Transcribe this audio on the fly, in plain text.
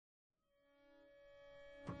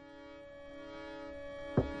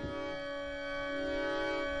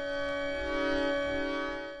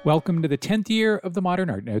Welcome to the 10th year of the Modern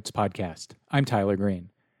Art Notes podcast. I'm Tyler Green.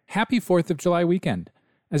 Happy 4th of July weekend.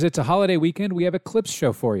 As it's a holiday weekend, we have a clips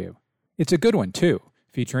show for you. It's a good one, too,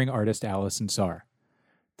 featuring artist Alison Saar.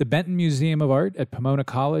 The Benton Museum of Art at Pomona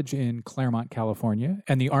College in Claremont, California,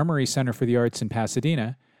 and the Armory Center for the Arts in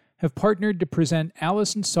Pasadena have partnered to present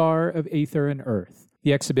Alison Saar of Aether and Earth.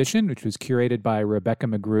 The exhibition, which was curated by Rebecca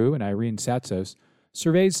McGrew and Irene Satsos,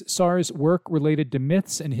 surveys Saar's work related to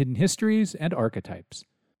myths and hidden histories and archetypes.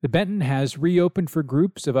 The Benton has reopened for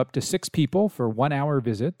groups of up to 6 people for 1-hour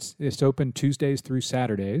visits. It's open Tuesdays through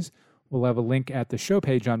Saturdays. We'll have a link at the show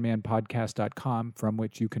page on manpodcast.com from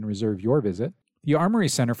which you can reserve your visit. The Armory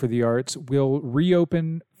Center for the Arts will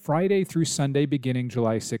reopen Friday through Sunday beginning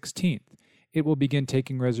July 16th. It will begin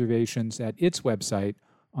taking reservations at its website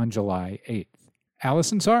on July 8th.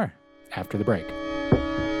 Alison Saar, after the break.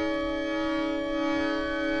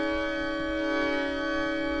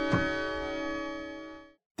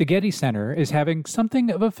 The Getty Center is having something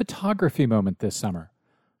of a photography moment this summer.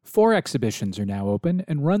 4 exhibitions are now open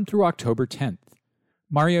and run through October 10th.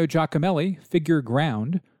 Mario Giacomelli, Figure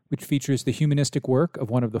Ground, which features the humanistic work of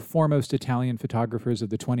one of the foremost Italian photographers of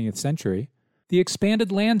the 20th century. The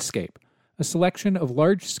Expanded Landscape, a selection of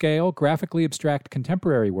large-scale, graphically abstract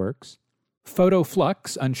contemporary works. Photo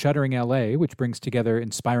Flux, Unshuttering LA, which brings together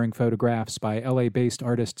inspiring photographs by LA-based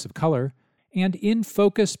artists of color. And In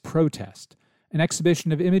Focus Protest, an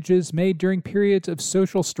exhibition of images made during periods of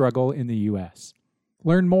social struggle in the U.S.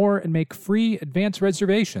 Learn more and make free advance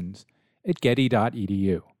reservations at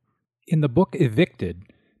getty.edu. In the book Evicted,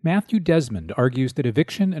 Matthew Desmond argues that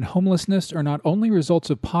eviction and homelessness are not only results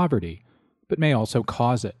of poverty, but may also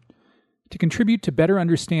cause it. To contribute to better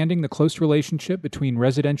understanding the close relationship between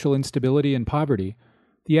residential instability and poverty,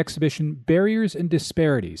 the exhibition Barriers and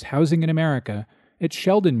Disparities, Housing in America at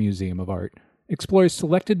Sheldon Museum of Art explores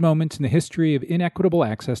selected moments in the history of inequitable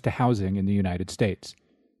access to housing in the United States.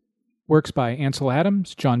 Works by Ansel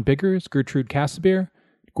Adams, John Biggers, Gertrude Casimir,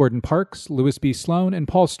 Gordon Parks, Louis B. Sloan, and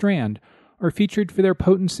Paul Strand are featured for their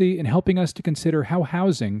potency in helping us to consider how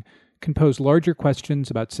housing can pose larger questions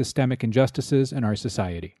about systemic injustices in our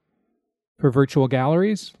society. For virtual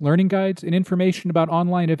galleries, learning guides, and information about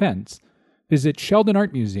online events, visit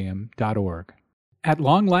sheldonartmuseum.org. At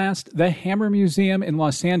long last, the Hammer Museum in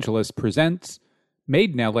Los Angeles presents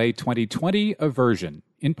Made in LA 2020, a version,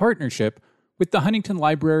 in partnership with the Huntington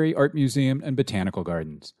Library, Art Museum, and Botanical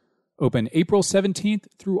Gardens. Open April 17th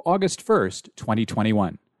through August 1st,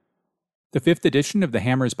 2021. The 5th edition of the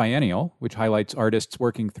Hammers Biennial, which highlights artists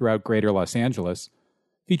working throughout Greater Los Angeles,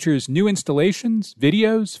 features new installations,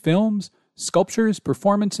 videos, films, sculptures,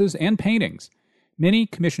 performances, and paintings, many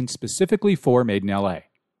commissioned specifically for Made in LA.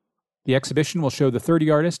 The exhibition will show the 30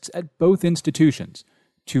 artists at both institutions,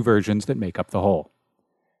 2 versions that make up the whole.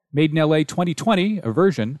 Made in LA 2020, a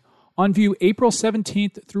version, on view April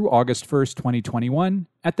 17th through August 1st, 2021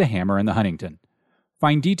 at the Hammer and the Huntington.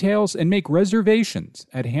 Find details and make reservations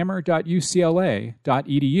at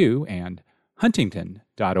hammer.ucla.edu and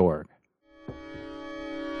huntington.org.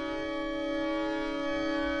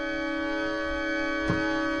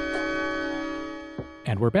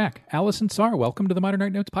 And we're back. Alison Saar, welcome to the Modern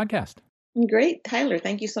Art Notes podcast. Great, Tyler.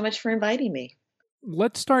 Thank you so much for inviting me.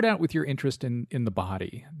 Let's start out with your interest in the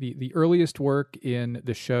body. The earliest work in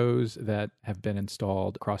the shows that have been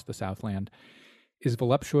installed across the Southland is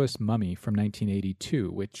Voluptuous Mummy from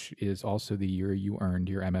 1982, which is also the year you earned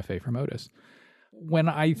your MFA from Otis. When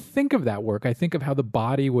I think of that work, I think of how the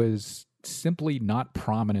body was simply not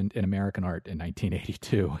prominent in American art in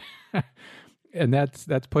 1982. And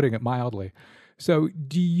that's putting it mildly. So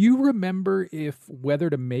do you remember if whether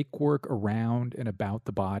to make work around and about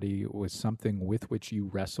the body was something with which you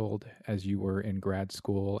wrestled as you were in grad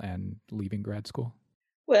school and leaving grad school?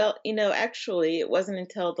 Well, actually, it wasn't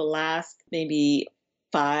until the last maybe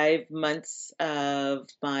 5 months of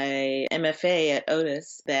my MFA at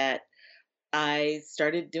Otis that I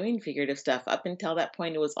started doing figurative stuff. Up until that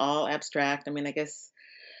point, it was all abstract. I mean, I guess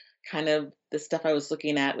kind of the stuff I was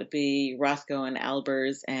looking at would be Rothko and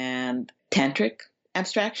Albers and tantric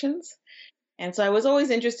abstractions. And so I was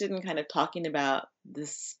always interested in kind of talking about the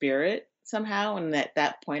spirit somehow. And at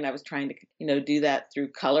that point, I was trying to, do that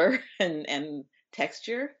through color and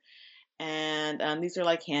texture. And these are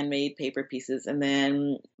like handmade paper pieces. And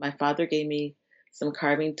then my father gave me some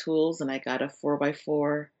carving tools and I got a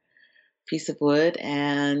 4x4 piece of wood.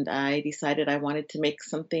 And I decided I wanted to make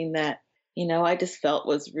something that, I just felt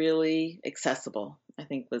was really accessible, I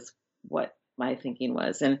think was what my thinking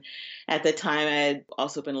was. And at the time, I had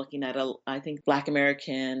also been looking at I think Black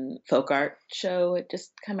American folk art show had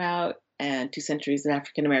just come out and 2 Centuries of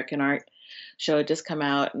African American Art. show had just come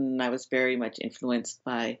out, and I was very much influenced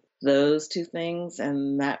by those two things,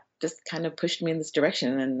 and that just kind of pushed me in this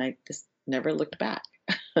direction, and I just never looked back.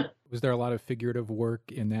 Was there a lot of figurative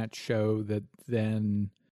work in that show that then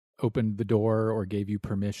opened the door or gave you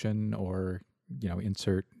permission, or,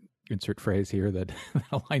 insert phrase here that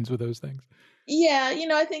aligns with those things? Yeah,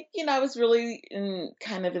 I think, I was really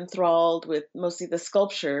kind of enthralled with mostly the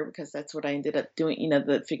sculpture because that's what I ended up doing.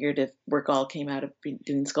 The figurative work all came out of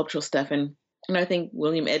doing sculptural stuff. And I think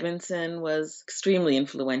William Edmondson was extremely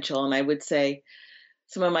influential. And I would say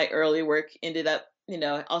some of my early work ended up,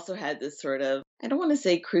 also had this sort of, I don't want to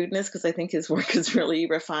say crudeness because I think his work is really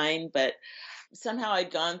refined, but somehow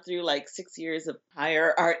I'd gone through like 6 years of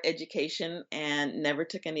higher art education and never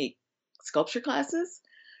took any sculpture classes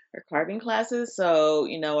or carving classes. So,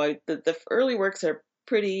 the early works are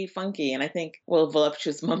pretty funky. And I think, well,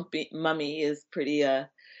 Voluptuous Mummy is pretty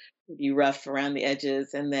rough around the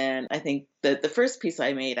edges. And then I think the first piece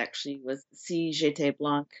I made actually was Si J'étais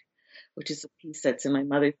Blanc, which is a piece that's in my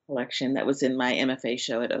mother's collection that was in my MFA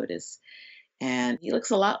show at Otis. And he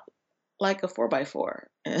looks a lot like a 4x4.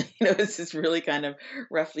 It's just really kind of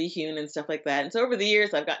roughly hewn and stuff like that. And so over the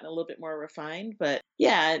years, I've gotten a little bit more refined. But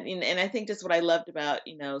yeah, and I think just what I loved about,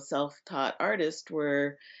 self-taught artists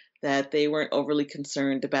were that they weren't overly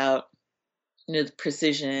concerned about, the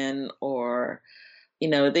precision or,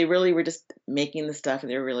 they really were just making the stuff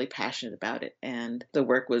and they were really passionate about it. And the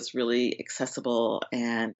work was really accessible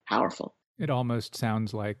and powerful. It almost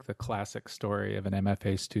sounds like the classic story of an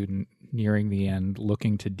MFA student nearing the end,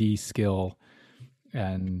 looking to de-skill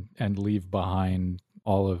and leave behind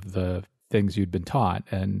all of the things you'd been taught.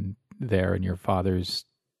 And there in your father's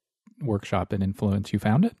workshop and influence, you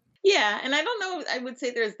found it? Yeah, and I don't know, I would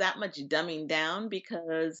say there's that much dumbing down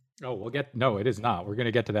because... Oh, no, it is not. We're going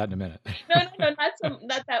to get to that in a minute. No,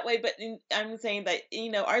 not that way, but I'm saying that,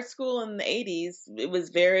 art school in the 80s, it was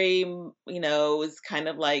very, it was kind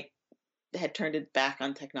of like, had turned it back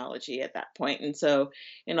on technology at that point. And so,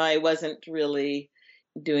 I wasn't really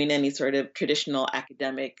doing any sort of traditional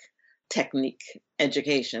academic technique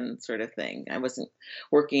education sort of thing. I wasn't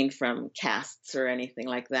working from casts or anything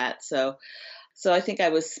like that. So I think I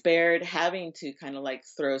was spared having to kind of like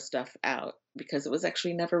throw stuff out because it was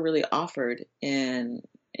actually never really offered in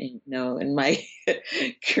my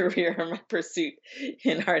career or my pursuit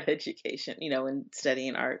in art education, in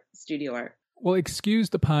studying art, studio art. Well, excuse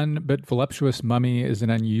the pun, but Voluptuous Mummy is an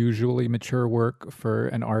unusually mature work for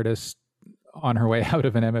an artist on her way out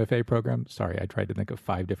of an MFA program. Sorry, I tried to think of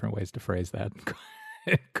 5 different ways to phrase that.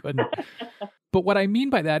 Couldn't. But what I mean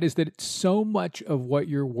by that is that so much of what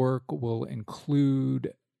your work will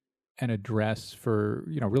include and address for,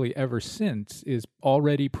 really ever since is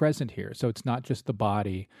already present here. So it's not just the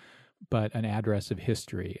body, but an address of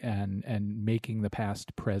history and making the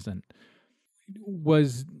past present.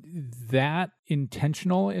 Was that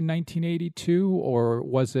intentional in 1982, or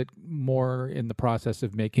was it more in the process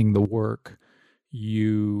of making the work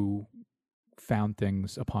you found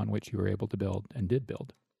things upon which you were able to build and did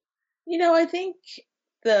build? I think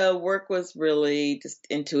the work was really just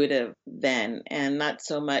intuitive then and not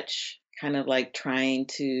so much kind of like trying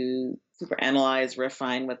to super analyze,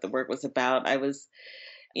 refine what the work was about. I was,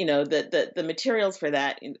 the materials for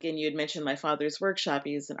that, again, you had mentioned my father's workshop.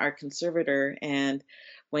 He's an art conservator. And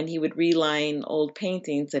when he would reline old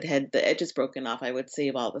paintings that had the edges broken off, I would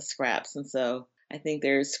save all the scraps. And so I think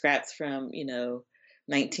there's scraps from,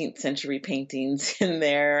 19th century paintings in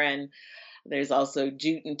there. And there's also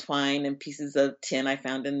jute and twine and pieces of tin I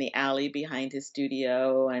found in the alley behind his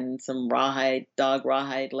studio and some dog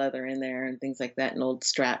rawhide leather in there and things like that and old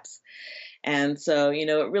straps. And so,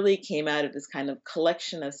 it really came out of this kind of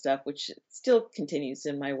collection of stuff, which still continues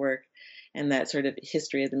in my work and that sort of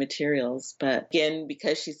history of the materials. But again,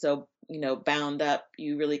 because she's so, bound up,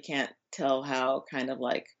 you really can't tell how kind of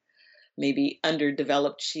like maybe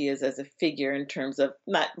underdeveloped she is as a figure in terms of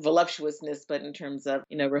not voluptuousness, but in terms of,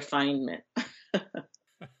 refinement.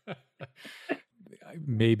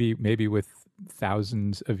 maybe with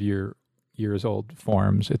thousands of years old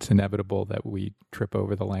forms, it's inevitable that we trip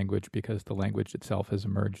over the language because the language itself has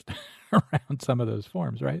emerged around some of those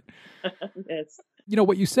forms, right? Yes.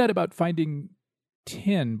 What you said about finding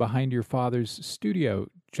tin behind your father's studio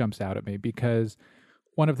jumps out at me because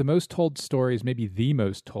one of the most told stories, maybe the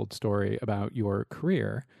most told story about your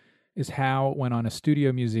career, is how when on a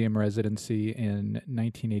studio museum residency in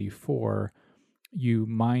 1984, you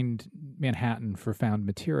mined Manhattan for found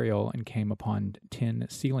material and came upon tin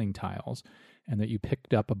ceiling tiles, and that you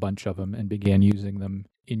picked up a bunch of them and began using them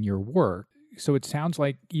in your work. So it sounds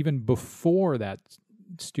like even before that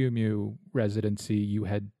StuMu residency, you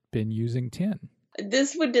had been using tin.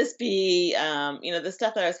 This would just be, the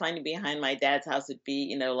stuff that I was finding behind my dad's house would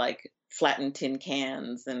be, like flattened tin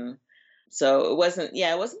cans. And so it wasn't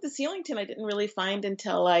the ceiling tin I didn't really find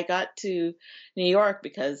until I got to New York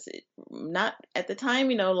because not at the time,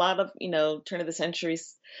 a lot of, turn of the century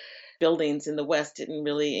buildings in the West didn't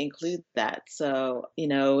really include that. So,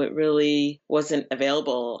 it really wasn't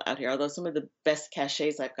available out here. Although some of the best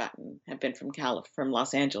cachets I've gotten have been from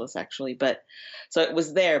Los Angeles, actually. But so it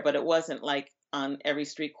was there, but it wasn't like on every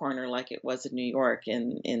street corner like it was in New York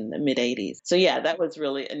in the mid 80s. So yeah, that was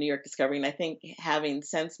really a New York discovery. And I think having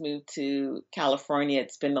since moved to California,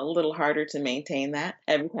 it's been a little harder to maintain that.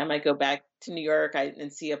 Every time I go back to New York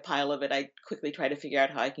and see a pile of it, I quickly try to figure out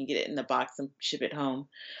how I can get it in the box and ship it home.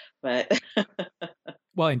 But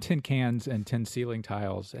Well, and tin cans and tin ceiling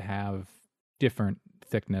tiles have different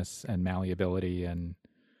thickness and malleability, and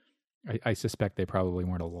I suspect they probably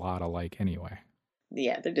weren't a lot alike anyway.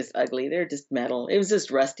 yeah, they're just ugly. They're just metal. It was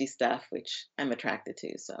just rusty stuff, which I'm attracted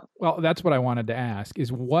to. So, Well, that's what I wanted to ask,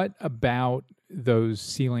 is what about those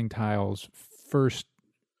ceiling tiles first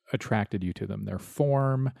attracted you to them? Their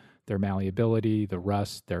form, their malleability, the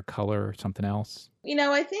rust, their color, something else?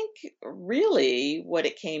 I think really what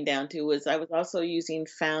it came down to was I was also using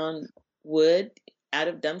found wood out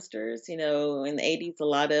of dumpsters. In the 80s, a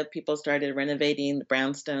lot of people started renovating the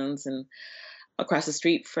brownstones. And across the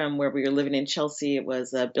street from where we were living in Chelsea, it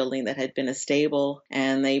was a building that had been a stable,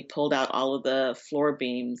 and they pulled out all of the floor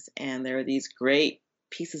beams. And there were these great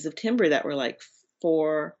pieces of timber that were like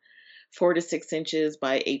 4 to 6 inches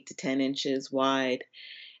by 8 to 10 inches wide.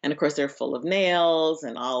 And of course, they're full of nails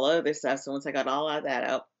and all other stuff. So once I got all of that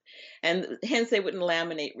out, and hence they wouldn't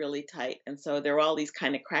laminate really tight. And so there were all these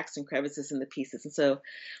kind of cracks and crevices in the pieces. And so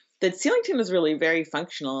the ceiling tin was really very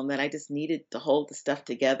functional, and that I just needed to hold the stuff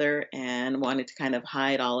together and wanted to kind of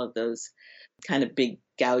hide all of those kind of big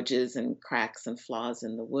gouges and cracks and flaws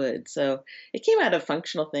in the wood. So it came out a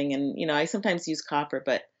functional thing. And, I sometimes use copper,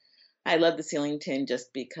 but I love the ceiling tin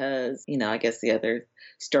just because, I guess the other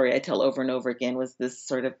story I tell over and over again was this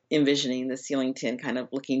sort of envisioning the ceiling tin kind of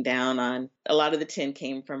looking down on, a lot of the tin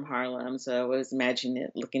came from Harlem. So I was imagining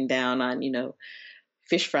it looking down on,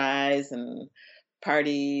 fish fries and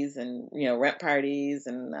parties and, rent parties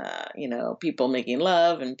and, people making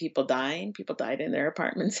love and people dying. People died in their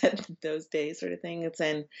apartments at those days, sort of thing.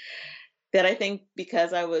 And that I think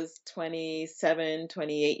because I was 27,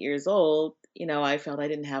 28 years old, I felt I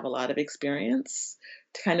didn't have a lot of experience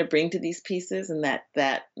to kind of bring to these pieces, and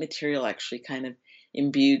that material actually kind of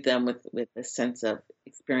imbued them with a sense of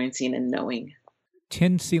experiencing and knowing.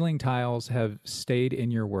 Tin ceiling tiles have stayed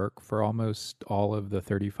in your work for almost all of the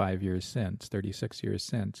 36 years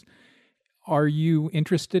since. Are you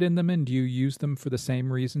interested in them, and do you use them for the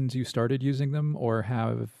same reasons you started using them, or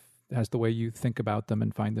has the way you think about them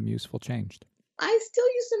and find them useful changed? I still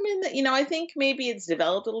use them I think maybe it's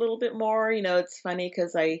developed a little bit more. It's funny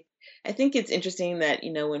because I think it's interesting that,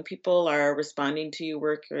 when people are responding to your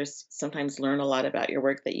work, or sometimes learn a lot about your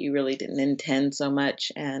work that you really didn't intend so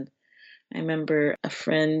much. And I remember a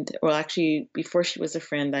friend, well, actually, before she was a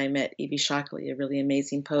friend, I met Evie Shockley, a really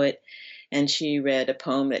amazing poet, and she read a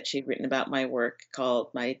poem that she'd written about my work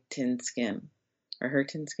called My Tin Skin, or Her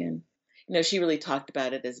Tin Skin. She really talked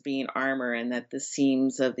about it as being armor, and that the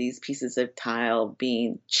seams of these pieces of tile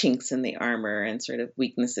being chinks in the armor and sort of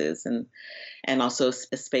weaknesses, and also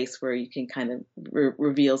a space where you can kind of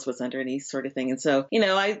reveals what's underneath, sort of thing. And so,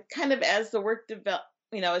 I kind of, as the work developed,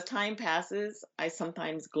 as time passes, I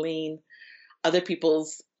sometimes glean other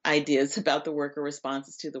people's ideas about the work or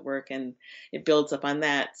responses to the work, and it builds up on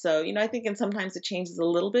that. So, I think, and sometimes it changes a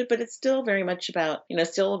little bit, but it's still very much about,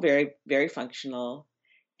 still very, very functional.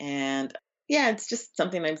 And yeah, it's just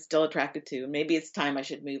something I'm still attracted to. Maybe it's time I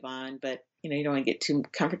should move on, but you don't want to get too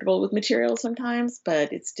comfortable with material sometimes,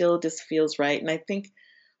 but it still just feels right. And I think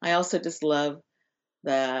I also just love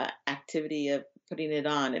the activity of putting it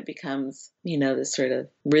on. It becomes, this sort of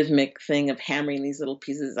rhythmic thing of hammering these little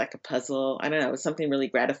pieces like a puzzle. I don't know, it's something really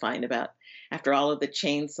gratifying about, after all of the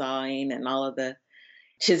chainsawing and all of the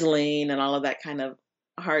chiseling and all of that kind of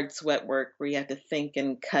hard sweat work where you have to think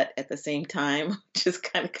and cut at the same time, which is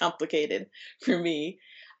kind of complicated for me.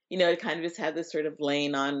 It kind of just had this sort of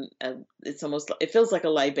laying on, it feels like a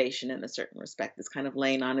libation in a certain respect. It's kind of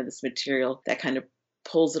laying on this material that kind of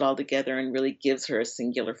pulls it all together and really gives her a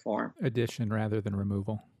singular form. Addition rather than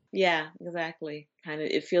removal. Yeah, exactly. Kind of,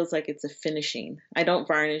 it feels like it's a finishing. I don't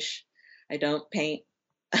varnish, I don't paint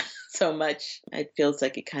so much. It feels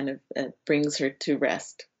like it kind of brings her to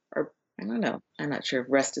rest. Or I don't know. I'm not sure if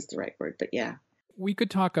rest is the right word, but yeah. We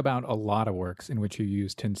could talk about a lot of works in which you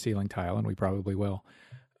use tin ceiling tile, and we probably will.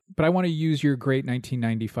 But I want to use your great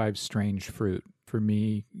 1995 Strange Fruit for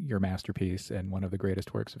me, your masterpiece and one of the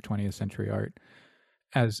greatest works of 20th century art,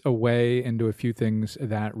 as a way into a few things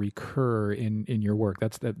that recur in your work.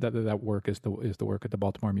 That work is the work at the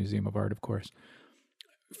Baltimore Museum of Art, of course.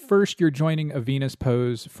 First, you're joining a Venus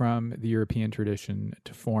pose from the European tradition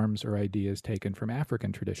to forms or ideas taken from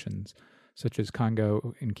African traditions, such as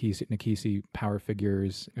Congo and Nkisi power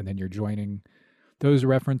figures, and then you're joining those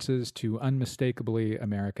references to unmistakably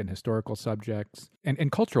American historical subjects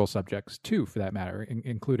and cultural subjects, too, for that matter,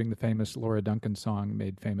 including the famous Laura Duncan song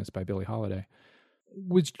made famous by Billie Holiday.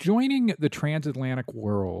 Was joining the transatlantic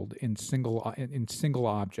world in single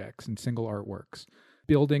objects, in single artworks,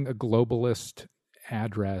 building a globalist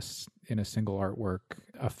address in a single artwork,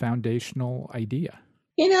 a foundational idea?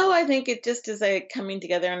 I think it just is a coming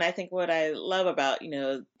together. And I think what I love about,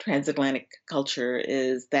 transatlantic culture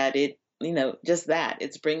is that just that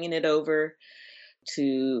it's bringing it over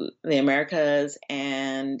to the Americas,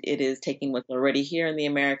 and it is taking what's already here in the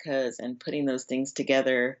Americas and putting those things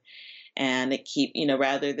together. And it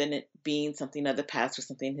rather than it being something of the past or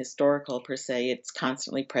something historical per se, it's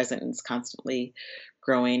constantly present and it's constantly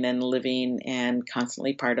growing and living and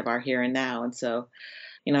constantly part of our here and now. And so,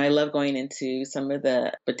 I love going into some of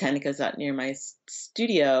the botanicas out near my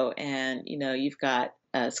studio, and, you've got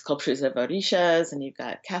sculptures of orishas, and you've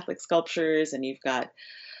got Catholic sculptures, and you've got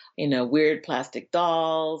weird plastic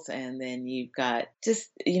dolls, and then you've got just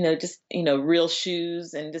real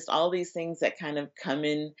shoes, and just all these things that kind of come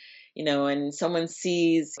in, and someone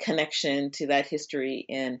sees connection to that history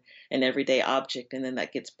in an everyday object, and then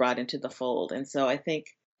that gets brought into the fold. And so I think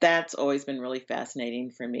that's always been really fascinating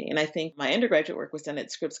for me. And I think my undergraduate work was done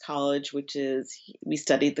at Scripps College, which is, we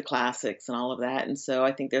studied the classics and all of that. And so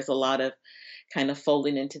I think there's a lot of kind of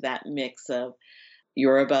folding into that mix of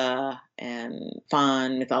Yoruba and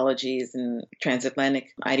Fon mythologies and transatlantic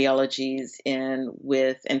ideologies and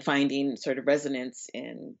finding sort of resonance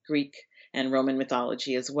in Greek and Roman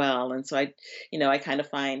mythology as well. And so I kind of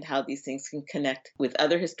find how these things can connect with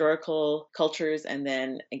other historical cultures, and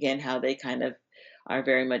then again, how they kind of are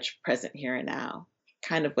very much present here and now,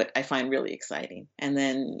 kind of what I find really exciting. And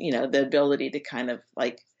then, the ability to kind of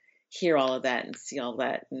like hear all of that and see all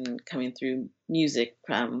that and coming through music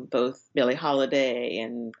from both Billie Holiday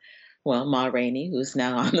and, Ma Rainey, who's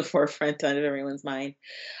now on the forefront of everyone's mind.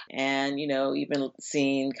 And, even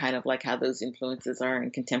seeing kind of like how those influences are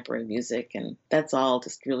in contemporary music. And that's all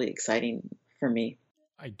just really exciting for me.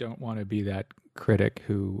 I don't want to be that critic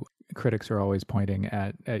who critics are always pointing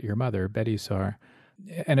at your mother, Betty Saar.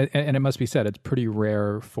 And it must be said, it's pretty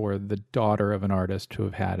rare for the daughter of an artist to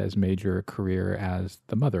have had as major a career as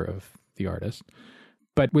the mother of the artist.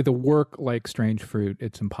 But with a work like Strange Fruit,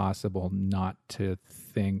 it's impossible not to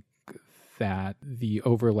think that the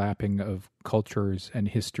overlapping of cultures and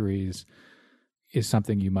histories is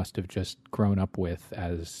something you must have just grown up with,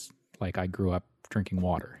 as like I grew up drinking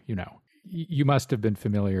water, You must have been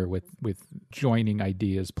familiar with joining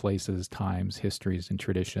ideas, places, times, histories, and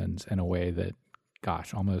traditions in a way that,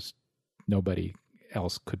 gosh, almost nobody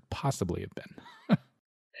else could possibly have been.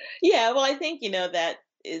 Yeah, well, I think, that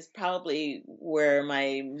is probably where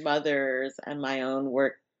my mother's and my own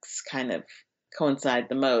works kind of coincide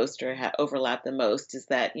the most, or overlap the most, is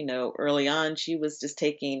that, early on she was just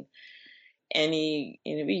taking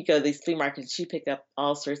we go to these flea markets, she picked up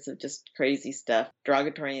all sorts of just crazy stuff,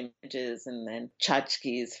 derogatory images, and then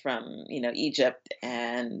tchotchkes from, Egypt,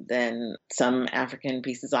 and then some African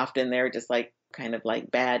pieces. Often they're just like kind of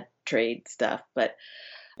like bad trade stuff.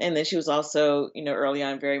 And then she was also, early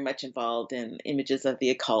on very much involved in images of the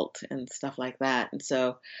occult and stuff like that. And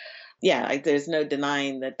so, yeah, there's no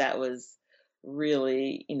denying that was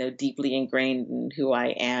really, deeply ingrained in who I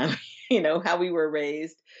am, how we were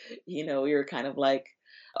raised. We were kind of like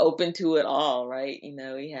open to it all, right?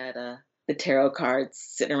 We had the tarot cards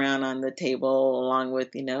sitting around on the table along with,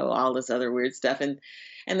 all this other weird stuff.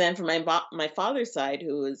 And then from my father's side,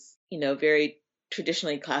 who was, very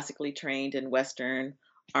traditionally classically trained in Western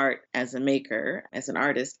art as a maker, as an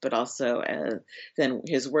artist, but also then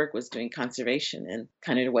his work was doing conservation and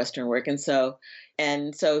kind of Western work. And so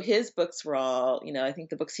his books were all, I think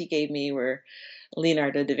the books he gave me were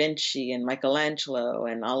Leonardo da Vinci and Michelangelo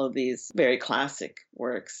and all of these very classic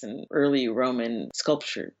works and early Roman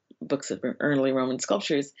sculpture, books of early Roman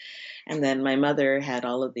sculptures. And then my mother had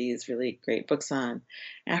all of these really great books on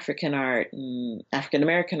African art and African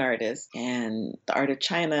American artists and the art of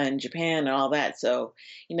China and Japan and all that. So,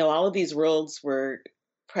 all of these worlds were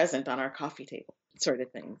present on our coffee table, sort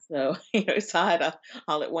of thing. So, I saw it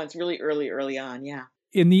all at once, really early on. Yeah.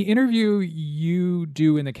 In the interview you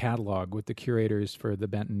do in the catalog with the curators for the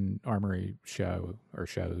Benton Armory show or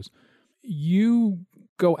shows, you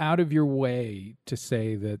go out of your way to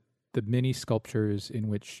say that the many sculptures in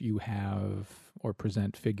which you have or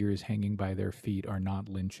present figures hanging by their feet are not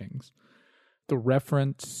lynchings. The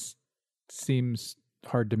reference seems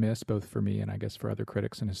hard to miss, both for me and I guess for other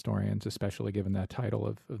critics and historians, especially given that title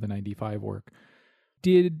of the 95 work.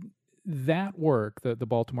 Did that work, the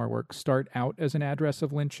Baltimore work, start out as an address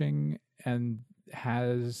of lynching, and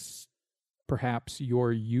has perhaps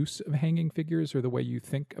your use of hanging figures or the way you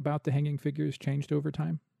think about the hanging figures changed over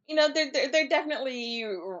time? They're definitely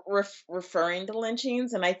referring to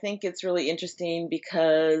lynchings, and I think it's really interesting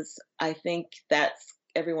because I think that's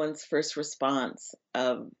everyone's first response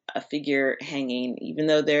of a figure hanging, even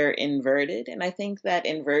though they're inverted. And I think that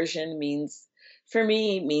inversion means, for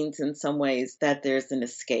me, means in some ways that there's an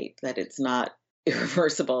escape, that it's not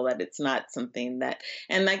irreversible, that it's not something that,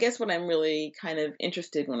 and I guess what I'm really kind of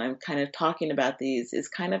interested when I'm kind of talking about these is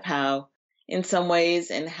kind of how, in some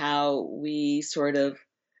ways, and how we sort of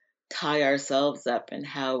tie ourselves up, and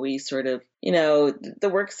how we sort of, the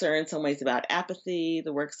works are in some ways about apathy.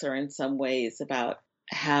 The works are in some ways about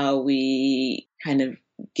how we kind of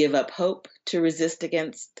give up hope to resist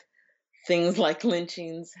against things like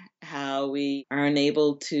lynchings, how we are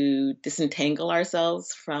unable to disentangle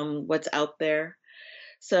ourselves from what's out there.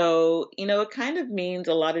 So, it kind of means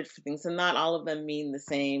a lot of different things, and not all of them mean the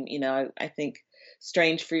same. I think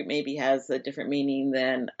Strange Fruit maybe has a different meaning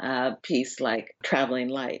than a piece like Traveling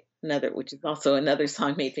Light, which is also another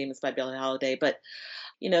song made famous by Billie Holiday. But,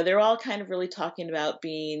 they're all kind of really talking about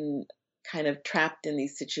being kind of trapped in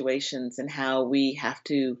these situations, and how we have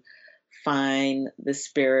to find the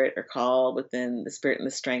spirit, or call within the spirit and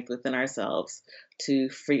the strength within ourselves to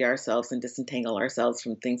free ourselves and disentangle ourselves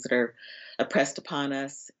from things that are oppressed upon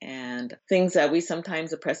us, and things that we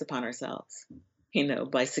sometimes oppress upon ourselves,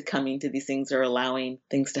 by succumbing to these things or allowing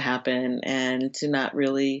things to happen, and to not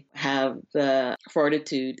really have the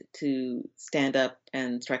fortitude to stand up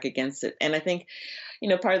and strike against it. And I think,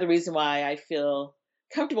 part of the reason why I feel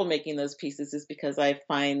comfortable making those pieces is because I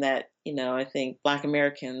find that, I think Black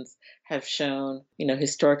Americans have shown,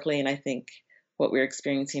 historically, and I think what we're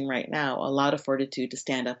experiencing right now, a lot of fortitude to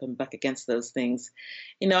stand up and buck against those things.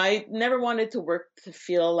 I never wanted to work to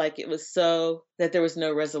feel like it was so that there was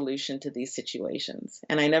no resolution to these situations.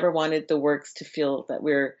 And I never wanted the works to feel that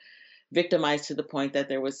we're victimized to the point that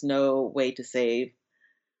there was no way to save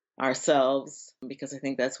ourselves, because I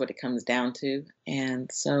think that's what it comes down to. And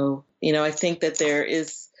so, I think that there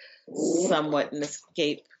is somewhat an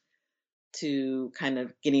escape to kind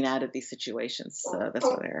of getting out of these situations. So that's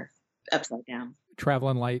why they're upside down.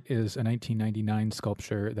 Traveling Light is a 1999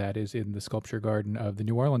 sculpture that is in the sculpture garden of the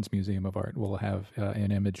New Orleans Museum of Art. We'll have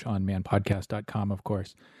an image on manpodcast.com, of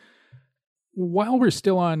course. While we're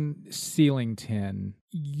still on ceiling tin,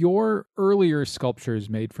 your earlier sculptures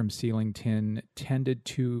made from ceiling tin tended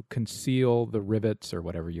to conceal the rivets, or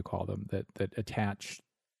whatever you call them, that attach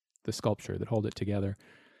the sculpture, that hold it together.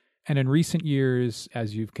 And in recent years,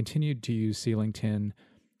 as you've continued to use ceiling tin,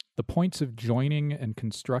 the points of joining and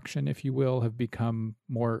construction, if you will, have become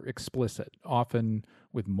more explicit, often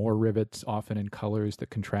with more rivets, often in colors that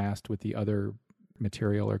contrast with the other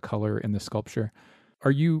material or color in the sculpture.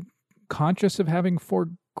 Are you conscious of having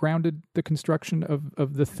foregrounded the construction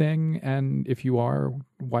of the thing? And if you are,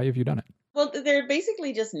 why have you done it? Well, they're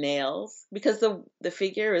basically just nails, because the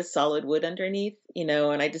figure is solid wood underneath,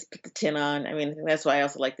 and I just put the tin on. I mean, that's why I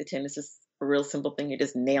also like the tin. It's just a real simple thing. You're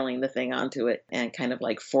just nailing the thing onto it and kind of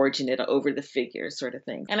like forging it over the figure, sort of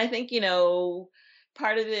thing. And I think,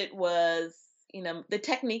 part of it was, the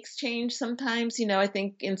techniques change sometimes. I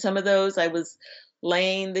think in some of those I was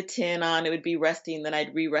laying the tin on, it would be resting, then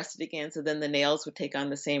I'd re-rust it again. So then the nails would take on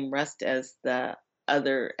the same rust as the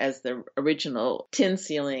original tin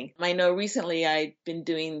ceiling. I know recently I've been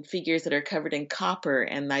doing figures that are covered in copper,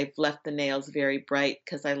 and I've left the nails very bright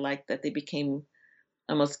because I like that they became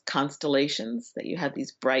almost constellations, that you have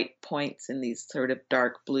these bright points in these sort of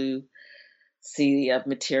dark blue sea of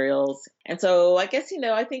materials. And so I guess,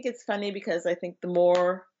 I think it's funny because I think the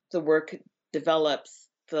more the work develops,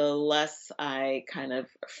 the less I kind of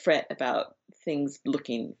fret about things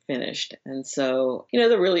looking finished. And so,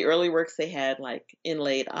 the really early works, they had like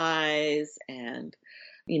inlaid eyes, and,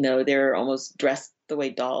 they're almost dressed the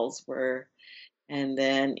way dolls were. And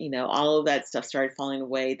then, all of that stuff started falling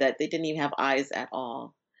away, that they didn't even have eyes at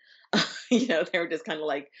all. They were just kind of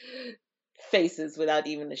like faces without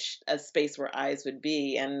even a space where eyes would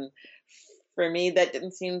be. And for me, that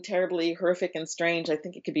didn't seem terribly horrific and strange. I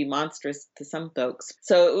think it could be monstrous to some folks.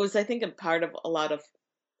 So it was, I think, a part of a lot of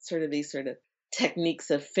sort of these sort of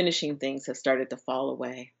techniques of finishing things have started to fall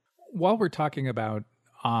away. While we're talking about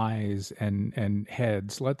eyes and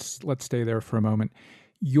heads, let's stay there for a moment.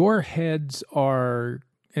 Your heads are,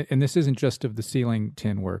 and this isn't just of the ceiling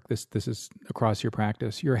tin work, this is across your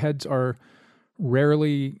practice. Your heads are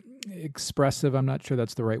rarely expressive. I'm not sure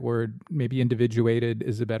that's the right word. Maybe individuated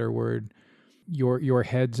is a better word. Your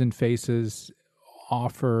heads and faces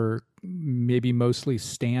offer maybe mostly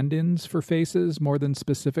stand-ins for faces more than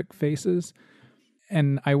specific faces.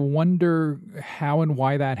 And I wonder how and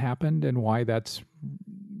why that happened and why that's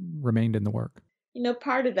remained in the work.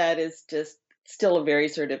 Part of that is just still a very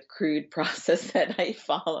sort of crude process that I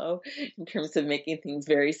follow in terms of making things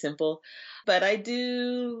very simple. But I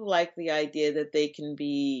do like the idea that they can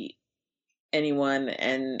be anyone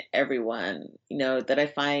and everyone, that I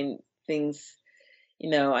find things,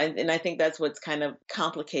 and I think that's what's kind of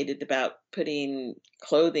complicated about putting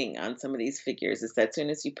clothing on some of these figures is that as soon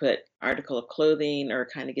as you put article of clothing or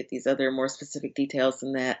kind of get these other more specific details,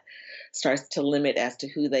 and that starts to limit as to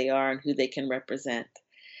who they are and who they can represent.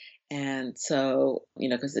 And so,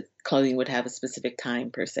 because the clothing would have a specific time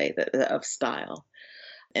per se of style.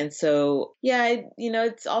 And so, yeah,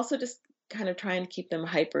 it's also just kind of trying to keep them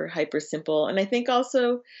hyper simple. And I think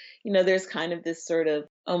also, there's kind of this sort of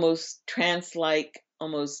almost trance-like,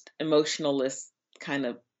 almost emotionalist kind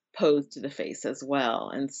of pose to the face as well.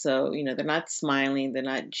 And so, they're not smiling, they're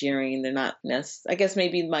not jeering, they're not I guess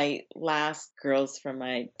maybe my last girls from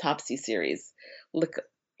my Topsy series look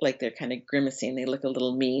like they're kind of grimacing. They look a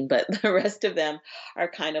little mean, but the rest of them are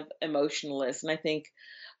kind of emotionalist. And I think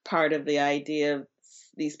part of the idea of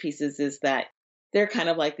these pieces is that they're kind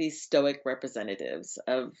of like these stoic representatives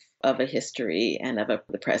of a history and of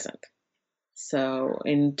the present. So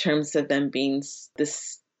in terms of them being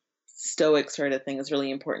this stoic sort of thing is really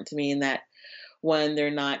important to me in that, one, they're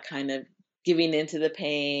not kind of giving into the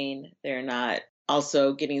pain. They're not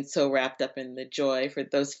also getting so wrapped up in the joy for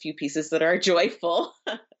those few pieces that are joyful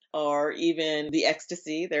or even the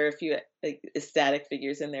ecstasy. There are a few ecstatic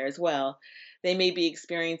figures in there as well. They may be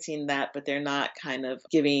experiencing that, but they're not kind of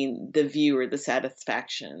giving the viewer the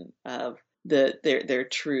satisfaction of their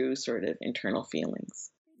true sort of internal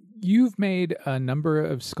feelings. You've made a number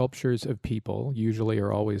of sculptures of people, usually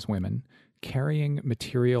or always women, carrying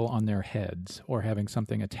material on their heads or having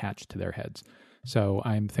something attached to their heads. So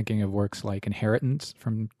I'm thinking of works like Inheritance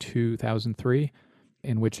from 2003,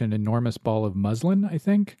 in which an enormous ball of muslin, I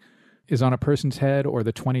think, is on a person's head, or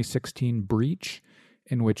the 2016 Breach,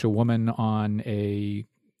 in which a woman on a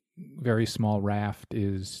very small raft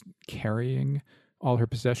is carrying all her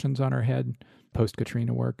possessions on her head,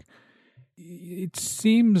 post-Katrina work. It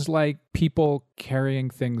seems like people carrying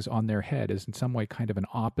things on their head is in some way kind of an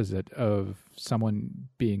opposite of someone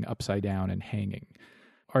being upside down and hanging.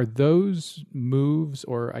 Are those moves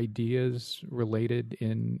or ideas related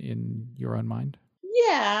in your own mind?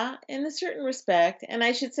 Yeah, in a certain respect. And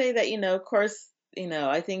I should say that, of course,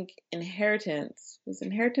 I think Inheritance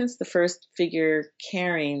the first figure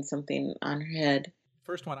carrying something on her head.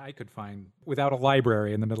 First one I could find without a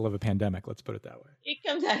library in the middle of a pandemic, let's put it that way. It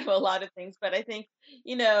comes out of a lot of things, but I think,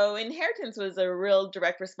 Inheritance was a real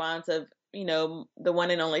direct response of, the one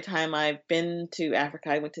and only time I've been to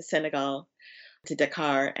Africa. I went to Senegal, to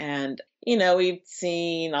Dakar, and, we've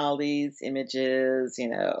seen all these images,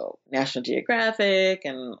 National Geographic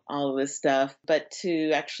and all of this stuff, but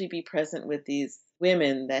to actually be present with these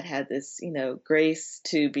women that had this, grace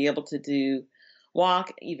to be able to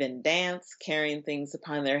walk, even dance, carrying things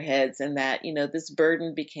upon their heads, and that, this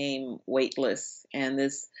burden became weightless, and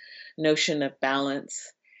this notion of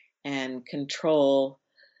balance and control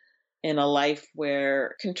in a life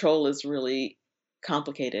where control is really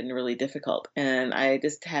complicated and really difficult. And I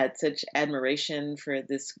just had such admiration for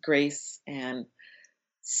this grace and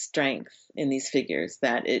strength in these figures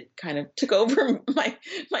that it kind of took over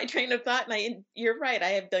my train of thought. And you're right, I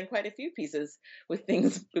have done quite a few pieces with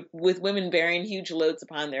things with women bearing huge loads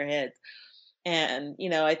upon their heads. And,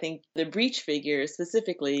 I think the Breach figure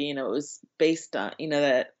specifically, it was based on,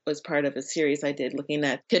 that was part of a series I did looking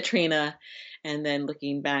at Katrina and then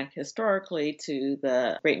looking back historically to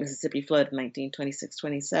the Great Mississippi Flood in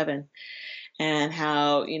 1926-27 and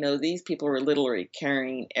how, these people were literally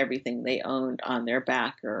carrying everything they owned on their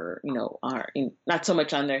back or, not so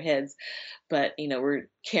much on their heads, but, were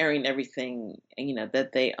carrying everything,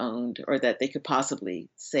 that they owned or that they could possibly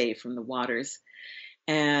save from the waters.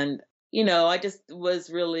 And I just was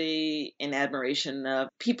really in admiration of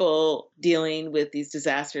people dealing with these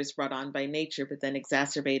disasters brought on by nature, but then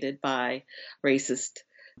exacerbated by racist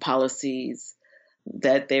policies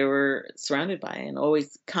that they were surrounded by and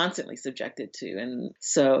always constantly subjected to. And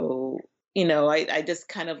so, I just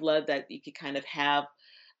kind of love that you could kind of have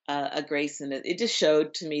a grace in it. It just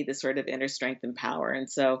showed to me the sort of inner strength and power. And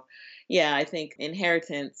so, yeah, I think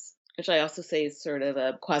Inheritance which I also say is sort of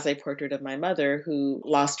a quasi portrait of my mother, who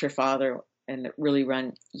lost her father at a really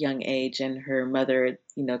young age. And her mother,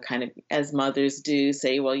 kind of as mothers do,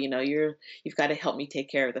 say, well, you've got to help me take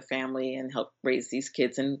care of the family and help raise these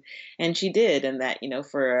kids. And she did. And that,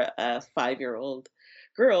 for a 5-year-old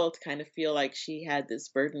girl to kind of feel like she had this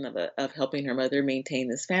burden of helping her mother maintain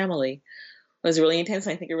this family was really intense.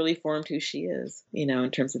 I think it really formed who she is, in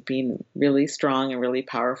terms of being really strong and really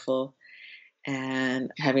powerful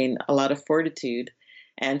and having a lot of fortitude.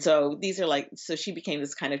 And so so she became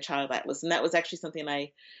this kind of child atlas. And that was actually something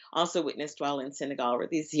I also witnessed while in Senegal, where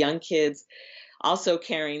these young kids also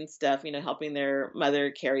carrying stuff, helping their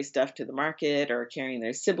mother carry stuff to the market or carrying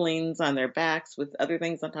their siblings on their backs with other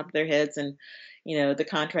things on top of their heads. And, the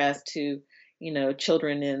contrast to,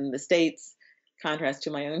 children in the States, contrast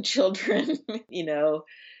to my own children,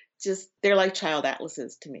 just they're like child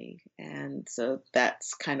atlases to me. And so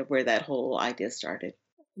that's kind of where that whole idea started.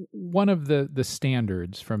 One of the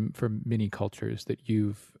standards from many cultures that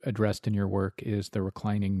you've addressed in your work is the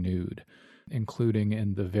reclining nude, including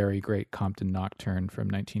in the very great Compton Nocturne from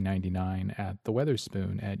 1999 at the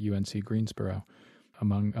Weatherspoon at UNC Greensboro.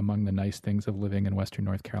 Among the nice things of living in Western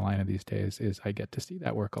North Carolina these days is I get to see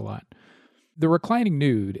that work a lot. The reclining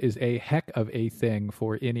nude is a heck of a thing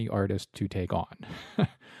for any artist to take on.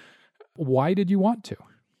 Why did you want to?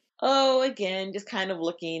 Oh, again, just kind of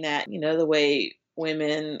looking at, the way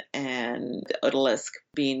women and odalisque,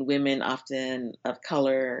 being women often of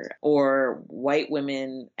color or white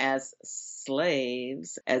women as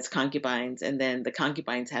slaves, as concubines, and then the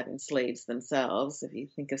concubines having slaves themselves. If you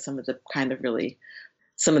think of some of the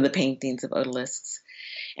paintings of odalisques.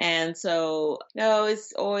 And so, no,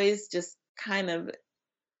 it's always just kind of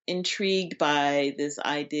intrigued by this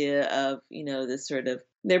idea of, this sort of,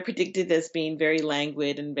 they're predicted as being very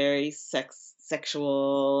languid and very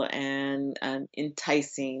sexual and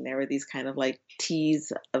enticing. There were these kind of like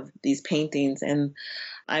tease of these paintings. And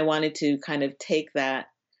I wanted to kind of take that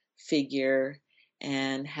figure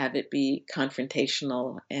and have it be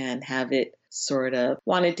confrontational and have it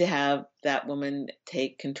wanted to have that woman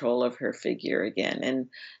take control of her figure again and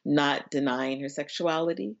not denying her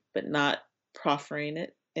sexuality, but not proffering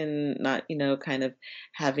it and not, kind of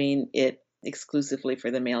having it exclusively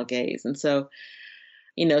for the male gaze. And so,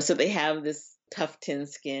 so they have this tough tin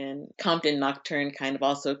skin. Compton Nocturne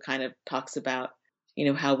also talks about,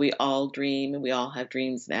 how we all dream and we all have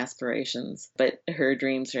dreams and aspirations, but her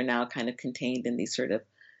dreams are now kind of contained in these sort of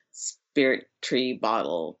spirit tree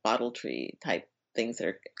bottle tree type things that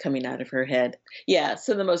are coming out of her head. Yeah,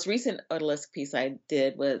 so the most recent odalisque piece I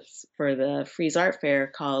did was for the Frieze Art Fair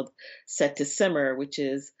called Set to Simmer, which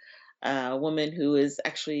is a woman who is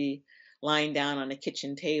actually lying down on a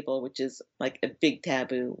kitchen table, which is like a big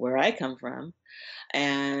taboo where I come from,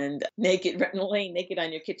 and laying naked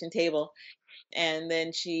on your kitchen table. And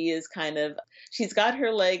then she's got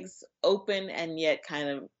her legs open and yet kind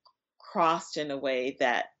of crossed in a way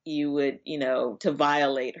that you would, to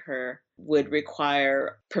violate her would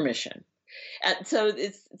require permission. And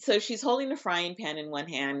so she's holding a frying pan in one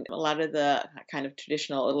hand. A lot of the kind of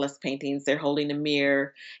traditional odalisque paintings, they're holding a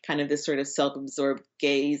mirror, kind of this sort of self-absorbed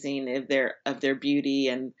gazing of their beauty,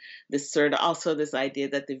 and this sort of also this idea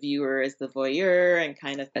that the viewer is the voyeur and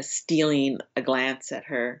kind of stealing a glance at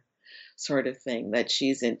her sort of thing, that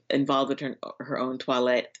she's involved with her own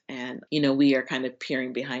toilette and, we are kind of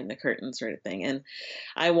peering behind the curtain sort of thing. And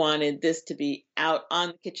I wanted this to be out on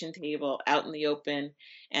the kitchen table, out in the open.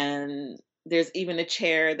 And there's even a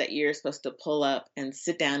chair that you're supposed to pull up and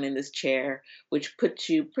sit down in this chair, which puts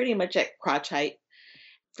you pretty much at crotch height.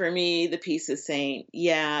 For me, the piece is saying,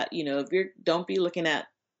 yeah, don't be looking at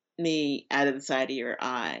me out of the side of your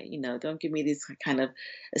eye. Don't give me these kind of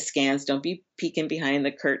scans. Don't be peeking behind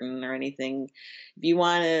the curtain or anything. If you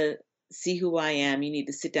want to see who I am, you need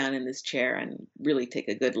to sit down in this chair and really take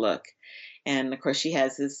a good look. And of course, she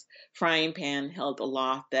has this frying pan held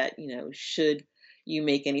aloft that, should you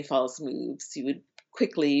make any false moves, you would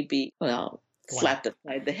quickly be, slapped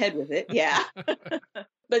upside the head with it. Yeah.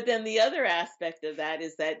 But then the other aspect of that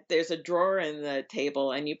is that there's a drawer in the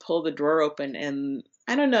table and you pull the drawer open, and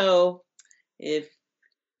I don't know if,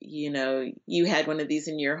 you had one of these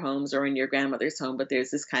in your homes or in your grandmother's home, but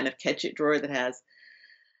there's this kind of catch-it drawer that has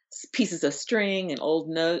pieces of string and old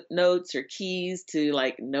notes or keys to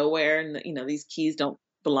like nowhere. And, these keys don't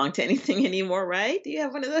belong to anything anymore, right? Do you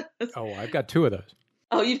have one of those? Oh, I've got 2 of those.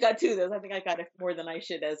 Oh, you've got 2 of those. I think I got more than I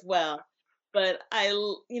should as well. But I,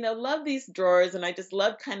 love these drawers, and I just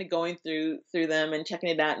love kind of going through them and checking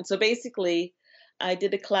it out. And so basically, I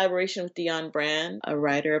did a collaboration with Dionne Brand, a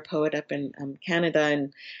writer, a poet up in Canada,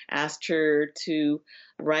 and asked her to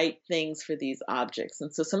write things for these objects.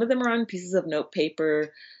 And so some of them are on pieces of note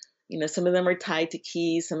paper, some of them are tied to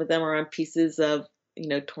keys, some of them are on pieces of,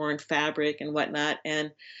 torn fabric and whatnot.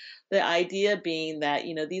 And the idea being that,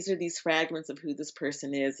 these are these fragments of who this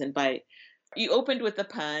person is. And by you opened with a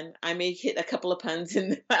pun. I may hit a couple of puns in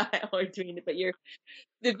the while we're doing it, but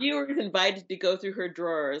the viewer is invited to go through her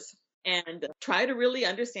drawers and try to really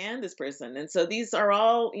understand this person. And so these are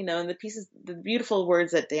all, and the beautiful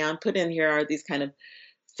words that Dion put in here are these kind of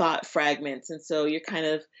thought fragments. And so you're kind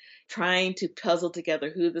of trying to puzzle together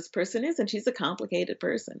who this person is. And she's a complicated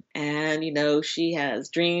person. And, she has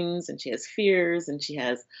dreams and she has fears and she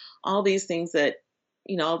has all these things that,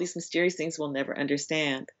 all these mysterious things we'll never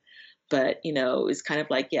understand. But, it's kind of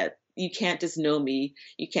like, yeah, you can't just know me.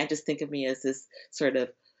 You can't just think of me as this sort of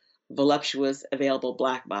voluptuous, available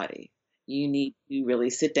black body. You need to really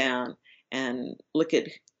sit down and look at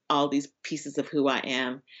all these pieces of who I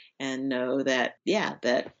am and know that,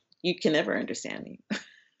 that you can never understand me.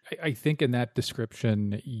 I think in that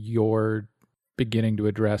description, you're beginning to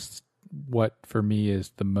address what for me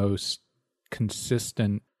is the most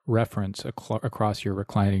consistent reference across your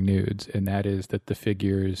reclining nudes, and that is that the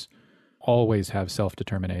figures always have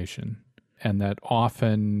self-determination, and that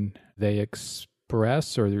often they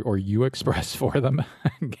express or you express for them,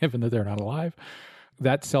 given that they're not alive,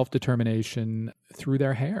 that self-determination through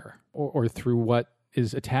their hair or through what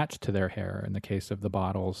is attached to their hair in the case of the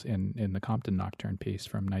bottles in the Compton Nocturne piece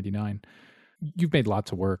from 99. You've made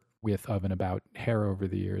lots of work of and about hair over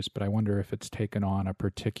the years, but I wonder if it's taken on a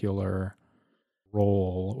particular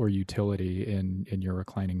role or utility in your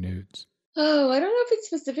reclining nudes. Oh, I don't know if it's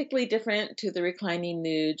specifically different to the reclining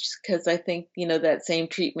nudes, because I think, that same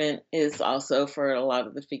treatment is also for a lot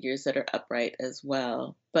of the figures that are upright as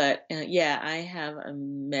well. But I have a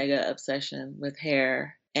mega obsession with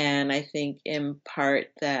hair. And I think in part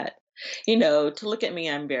that, to look at me,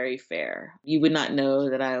 I'm very fair. You would not know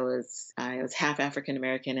that I was half African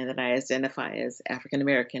American and that I identify as African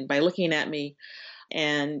American by looking at me.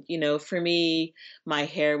 And, for me, my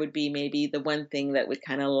hair would be maybe the one thing that would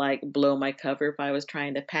kind of like blow my cover if I was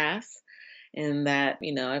trying to pass. And that,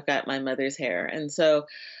 I've got my mother's hair. And so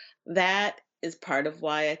that is part of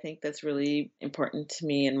why I think that's really important to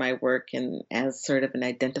me in my work and as sort of an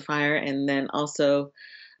identifier. And then also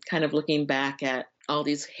kind of looking back at all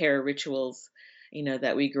these hair rituals,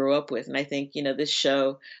 that we grew up with. And I think, this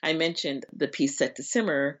show, I mentioned the piece Set to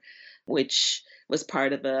Simmer, which was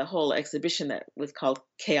part of a whole exhibition that was called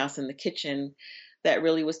Chaos in the Kitchen, that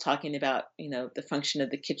really was talking about, the function of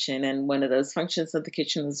the kitchen. And one of those functions of the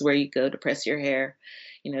kitchen is where you go to press your hair,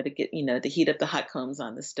 to get, to heat up the hot combs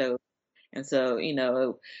on the stove. And so,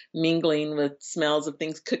 mingling with smells of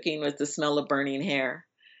things cooking with the smell of burning hair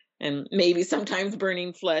and maybe sometimes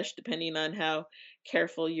burning flesh, depending on how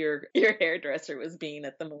careful your hairdresser was being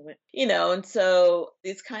at the moment, and so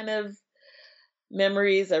these kind of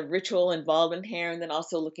memories of ritual involved in hair, and then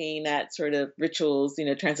also looking at sort of rituals,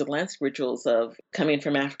 transatlantic rituals of coming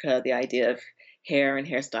from Africa, the idea of hair and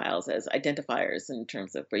hairstyles as identifiers in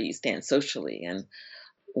terms of where you stand socially and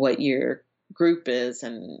what your group is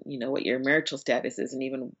and, what your marital status is and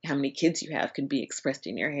even how many kids you have can be expressed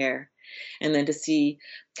in your hair. And then to see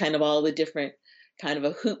kind of all the different kind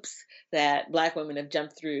of hoops that Black women have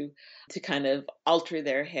jumped through to kind of alter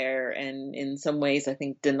their hair and in some ways, I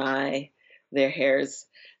think, deny their hair's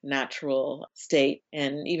natural state.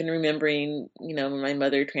 And even remembering, when my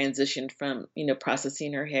mother transitioned from,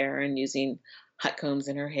 processing her hair and using hot combs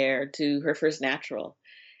in her hair to her first natural,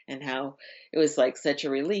 and how it was like such a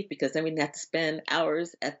relief because then we didn't have to spend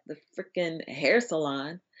hours at the freaking hair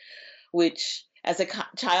salon, which as a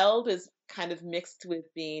child is kind of mixed with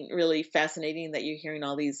being really fascinating that you're hearing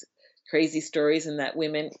all these crazy stories and that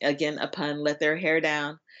women, again, upon let their hair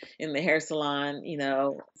down in the hair salon,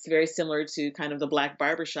 it's very similar to kind of the Black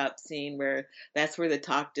barbershop scene where that's where the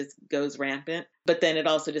talk just goes rampant. But then it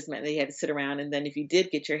also just meant that you had to sit around. And then if you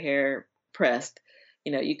did get your hair pressed,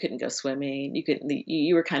 you couldn't go swimming.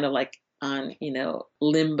 You were kind of like on,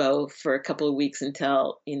 limbo for a couple of weeks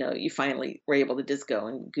until, you finally were able to just go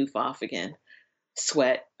and goof off again,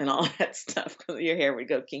 sweat and all that stuff. Your hair would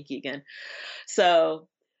go kinky again. So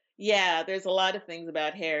yeah, there's a lot of things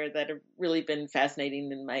about hair that have really been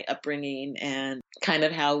fascinating in my upbringing and kind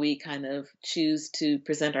of how we kind of choose to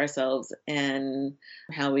present ourselves and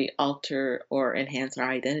how we alter or enhance our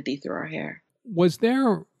identity through our hair.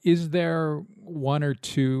 Is there one or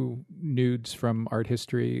two nudes from art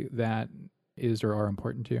history that is or are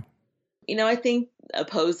important to you? I think a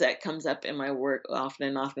pose that comes up in my work often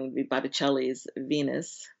and often would be Botticelli's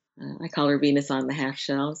Venus. I call her Venus on the half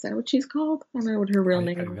shell. Is that what she's called? I don't know what her real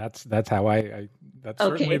name is. That's how that's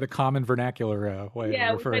certainly Okay. the common vernacular way of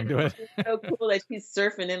Yeah, which I referring to thought it. was so cool that she's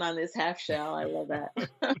surfing in on this half shell. I love that.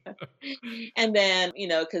 And then,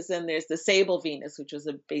 because then there's the Sable Venus, which was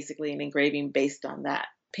basically an engraving based on that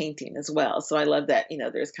painting as well. So I love that,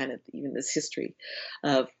 there's kind of even this history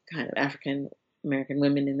of kind of African American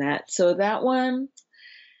women in that. So that one,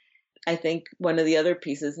 I think one of the other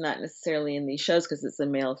pieces, not necessarily in these shows because it's a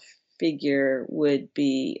male figure, would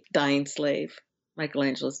be Dying Slave.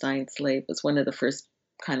 Michelangelo's Dying Slave was one of the first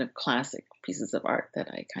kind of classic pieces of art that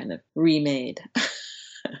I kind of remade.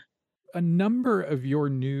 A number of your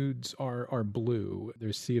nudes are blue.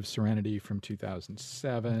 There's Sea of Serenity from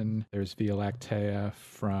 2007. There's Via Lactea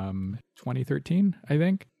from 2013, I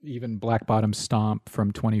think. Even Black Bottom Stomp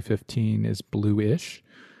from 2015 is bluish.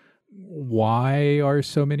 Why are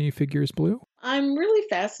so many figures blue? I'm really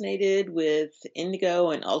fascinated with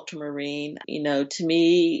indigo and ultramarine. To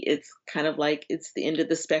me, it's kind of like it's the end of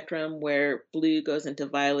the spectrum where blue goes into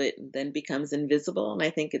violet and then becomes invisible. And I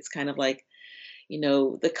think it's kind of like,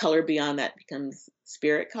 the color beyond that becomes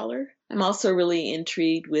spirit color. I'm also really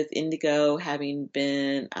intrigued with indigo, having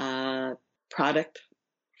been a product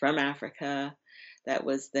from Africa that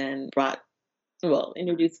was then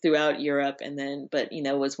introduced throughout Europe, and then, but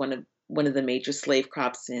was one of the major slave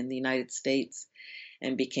crops in the United States,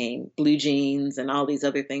 and became blue jeans and all these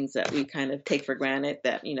other things that we kind of take for granted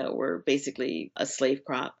that were basically a slave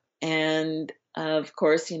crop. And of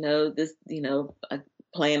course, this,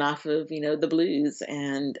 playing off of the blues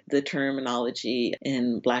and the terminology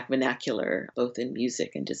in Black vernacular, both in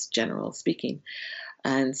music and just general speaking.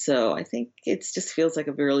 And so I think it just feels like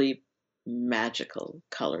a really magical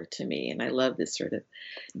color to me, and I love this sort of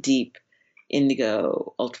deep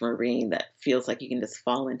indigo ultramarine that feels like you can just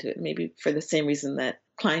fall into it, maybe for the same reason that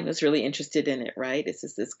Klein was really interested in it, right? It's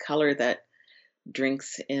just this color that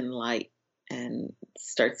drinks in light and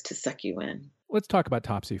starts to suck you in. Let's talk about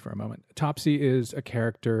Topsy for a moment. Topsy is a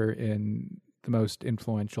character in the most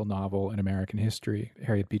influential novel in American history,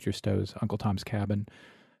 Harriet Beecher Stowe's Uncle Tom's Cabin.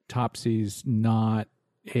 Topsy's not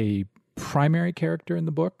a primary character in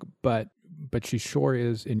the book, but she sure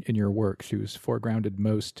is in your work. She was foregrounded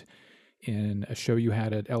most in a show you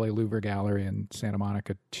had at LA Louvre Gallery in Santa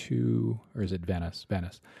Monica or is it Venice?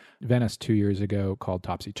 Venice 2 years ago, called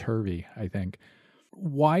Topsy Turvy, I think.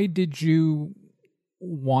 Why did you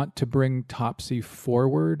want to bring Topsy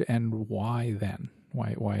forward, and why then?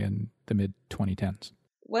 Why in the mid 2010s?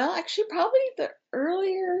 Well, actually, probably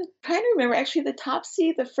trying to remember, actually,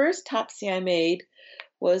 the first Topsy I made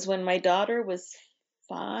was when my daughter was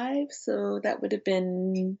 5. So that would have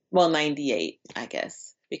been, 98, I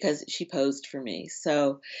guess, because she posed for me.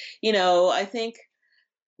 So, I think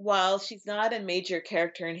while she's not a major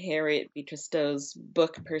character in Harriet Beecher Stowe's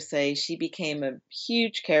book per se, she became a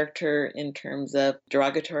huge character in terms of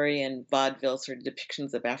derogatory and vaudeville sort of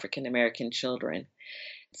depictions of African American children.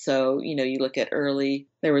 So, you look at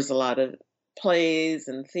there was a lot of plays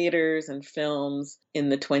and theaters and films in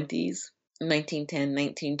the 20s, 1910,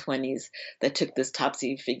 1920s, that took this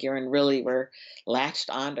Topsy figure and really were latched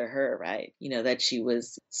onto her, right? That she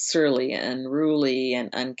was surly and unruly and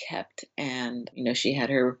unkept. And, she had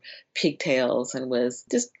her pigtails and was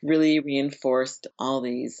just really reinforced all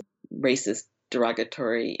these racist,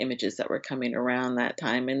 derogatory images that were coming around that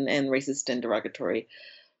time, and racist and derogatory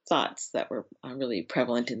thoughts that were really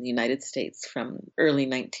prevalent in the United States from early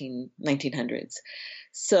 1900s.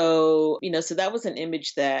 So, so that was an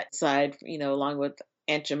image that, aside, along with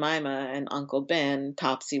Aunt Jemima and Uncle Ben,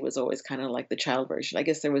 Topsy was always kind of like the child version. I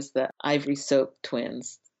guess there was the Ivory Soap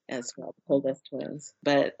twins as well, the Coldest twins.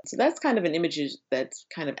 But so that's kind of an image that's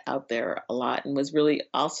kind of out there a lot, and was really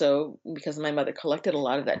also, because my mother collected a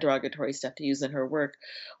lot of that derogatory stuff to use in her work,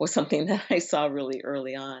 was something that I saw really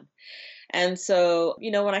early on. And so,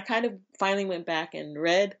 when I kind of finally went back and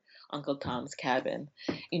read Uncle Tom's Cabin,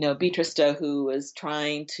 Beatrice Stowe, who was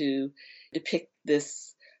trying to depict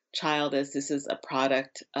this child as this is a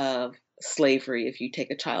product of slavery. If you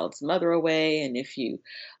take a child's mother away, and if you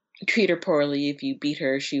treat her poorly, if you beat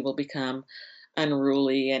her, she will become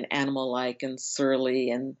unruly and animal-like and surly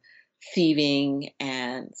and thieving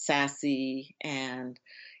and sassy and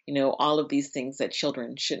all of these things that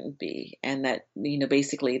children shouldn't be, and that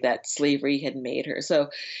basically that slavery had made her. So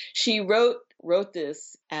she wrote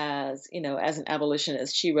this as as an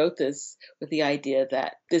abolitionist. She wrote this with the idea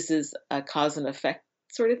that this is a cause and effect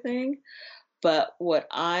sort of thing. But what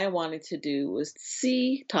I wanted to do was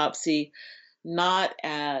see Topsy not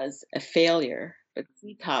as a failure, but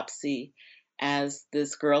see Topsy as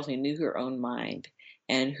this girl who knew her own mind,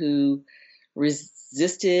 and who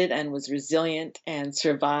resisted and was resilient and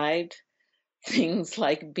survived things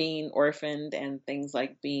like being orphaned and things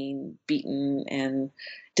like being beaten and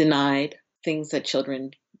denied, things that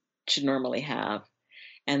children should normally have,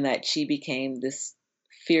 and that she became this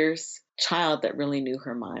fierce child that really knew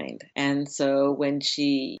her mind. And so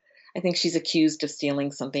I think she's accused of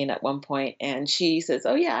stealing something at one point, and she says,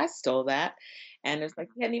 "Oh yeah, I stole that," and it's like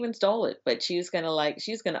she hadn't even stole it, but she's gonna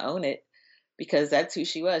own it because that's who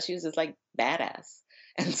she was. She was just like badass,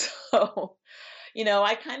 and so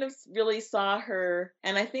I kind of really saw her,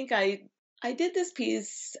 and I think I did this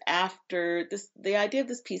piece after this. The idea of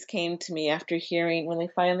this piece came to me after hearing when they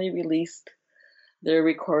finally released the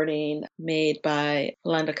recording made by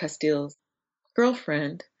Yolanda Castille's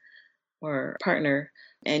girlfriend or partner,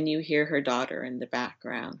 and you hear her daughter in the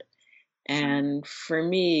background. And for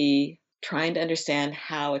me, trying to understand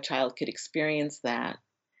how a child could experience that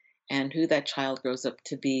and who that child grows up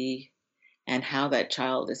to be and how that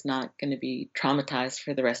child is not going to be traumatized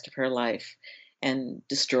for the rest of her life and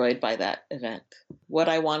destroyed by that event. What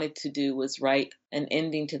I wanted to do was write an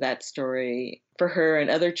ending to that story for her and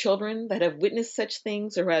other children that have witnessed such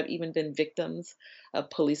things or have even been victims of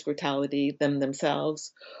police brutality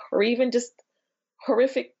themselves, or even just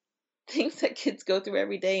horrific things that kids go through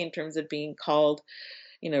every day in terms of being called,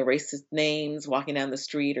 racist names, walking down the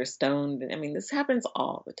street or stoned. I mean, this happens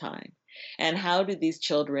all the time. And how do these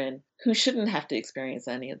children who shouldn't have to experience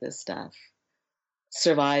any of this stuff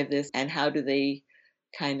survive this? And how do they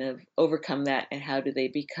kind of overcome that? And how do they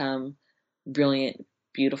become brilliant,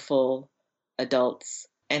 beautiful adults?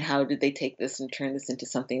 And how do they take this and turn this into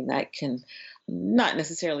something that can not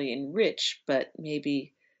necessarily enrich, but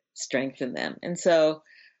maybe strengthen them? And so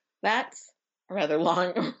that's a rather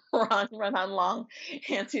long, run on long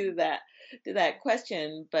answer to that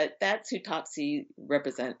question. But that's who Topsy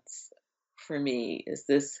represents for me, is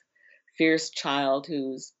this fierce child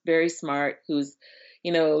who's very smart, who's,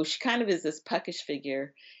 she kind of is this puckish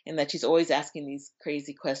figure in that she's always asking these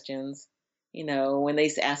crazy questions. When they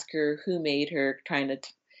ask her who made her,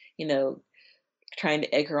 you know, trying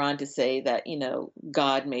to egg her on to say that,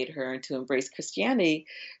 God made her and to embrace Christianity,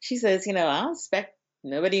 she says, I don't expect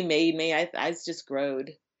nobody made me. I just growed.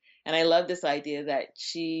 And I love this idea that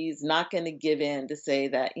she's not going to give in to say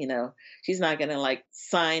that, she's not going to like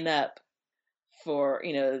sign up for,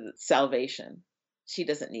 salvation. She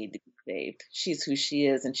doesn't need to be saved. She's who she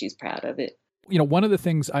is and she's proud of it. One of the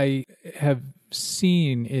things I have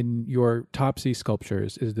seen in your Topsy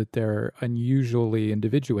sculptures is that they're unusually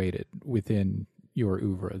individuated within your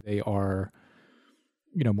oeuvre. They are,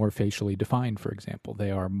 more facially defined, for example.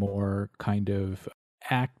 They are more kind of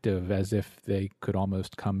active, as if they could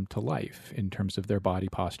almost come to life in terms of their body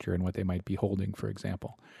posture and what they might be holding, for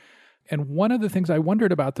example. And one of the things I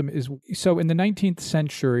wondered about them is, so in the 19th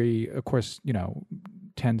century, of course,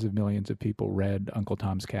 tens of millions of people read Uncle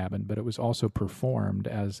Tom's Cabin, but it was also performed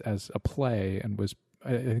as a play, and was,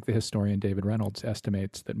 I think the historian David Reynolds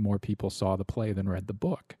estimates that more people saw the play than read the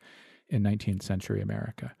book in 19th century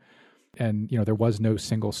America. And, there was no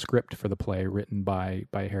single script for the play written by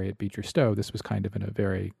Harriet Beecher Stowe. This was kind of in a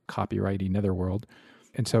very copyrighty netherworld.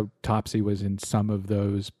 And so Topsy was in some of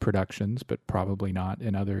those productions, but probably not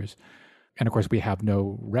in others. And of course, we have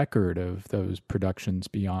no record of those productions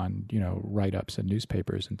beyond, write-ups in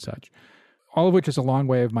newspapers and such. All of which is a long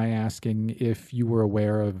way of my asking if you were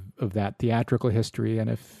aware of that theatrical history, and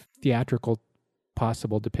if theatrical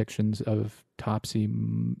possible depictions of Topsy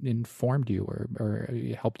informed you or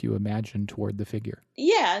helped you imagine toward the figure.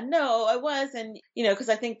 Yeah, no, I was. And, because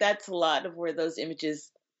I think that's a lot of where those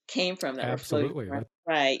images came from that Absolutely. were floating around.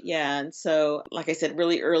 Right. Yeah. And so, like I said,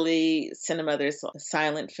 really early cinema, there's a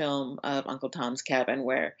silent film of Uncle Tom's Cabin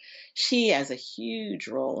where she has a huge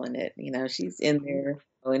role in it. She's in there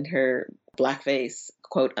in her blackface,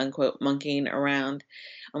 quote unquote, monkeying around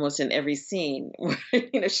almost in every scene.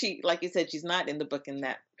 She, like you said, she's not in the book in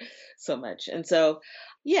that so much. And so,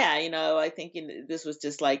 yeah, I think this was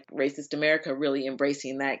just like racist America really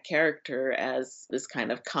embracing that character as this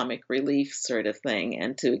kind of comic relief sort of thing,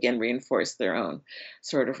 and to again reinforce their own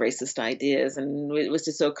sort of racist ideas. And it was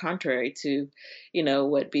just so contrary to,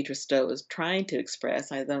 what Beatrice Stowe was trying to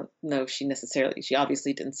express. I don't know if she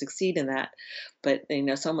obviously didn't succeed in that, but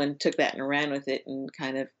someone took that and ran with it and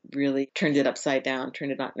kind of really turned it upside down,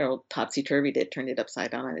 turned it on, no, topsy-turvy did, turned it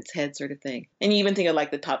upside down on its head sort of thing. And you even think of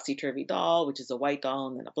like the topsy-turvy doll, which is a white doll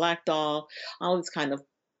and then a black doll, all this kind of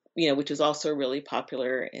which was also really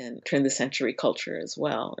popular in turn of the century culture as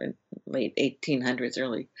well, in late 1800s,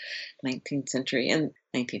 early 19th century and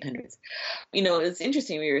 1900s. It's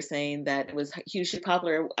interesting we were saying that it was hugely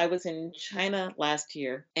popular. I was in China last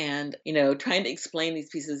year and, trying to explain these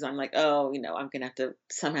pieces, I'm like, oh, I'm going to have to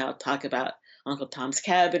somehow talk about Uncle Tom's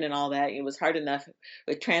Cabin and all that. It was hard enough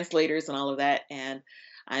with translators and all of that. And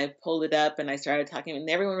I pulled it up and I started talking, and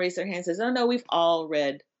everyone raised their hand and says, oh, no, we've all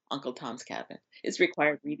read Uncle Tom's Cabin. It's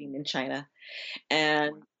required reading in China.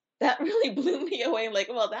 And that really blew me away. I'm like,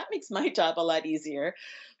 well, that makes my job a lot easier.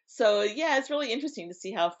 So, yeah, it's really interesting to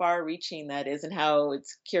see how far reaching that is, and how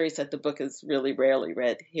it's curious that the book is really rarely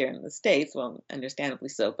read here in the States. Well, understandably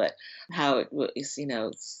so, but how it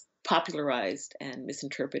was, popularized and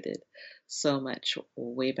misinterpreted so much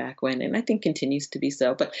way back when, and I think continues to be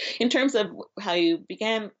so. But in terms of how you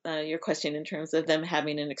began your question, in terms of them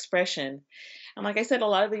having an expression, and like I said, a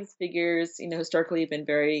lot of these figures, historically have been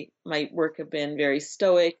my work have been very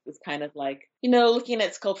stoic. It's kind of like, looking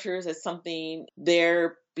at sculptures as something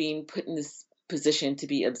they're being put in this position to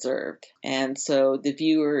be observed. And so the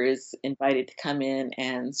viewer is invited to come in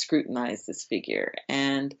and scrutinize this figure.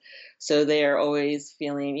 And so they are always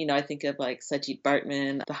feeling, I think of like Sajid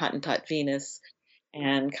Bartman, the Hottentot Venus,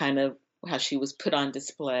 and kind of how she was put on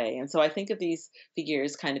display. And so I think of these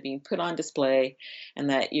figures kind of being put on display, and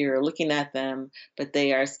that you're looking at them, but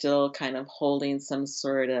they are still kind of holding some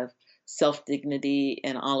sort of self-dignity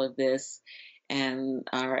in all of this, and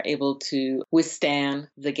are able to withstand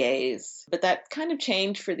the gaze. But that kind of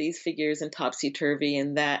changed for these figures in Topsy Turvy,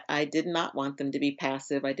 in that I did not want them to be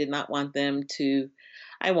passive. I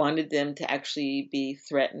wanted them to actually be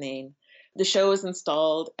threatening. The show is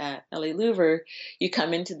installed at LA Louvre. You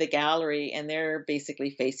come into the gallery and they're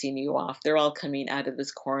basically facing you off. They're all coming out of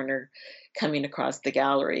this corner, coming across the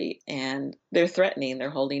gallery, and they're threatening.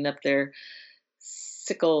 They're holding up their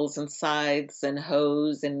sickles and scythes and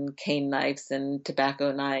hoes and cane knives and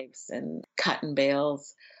tobacco knives and cotton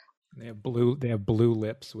bales. They have blue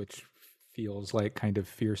lips, which feels like kind of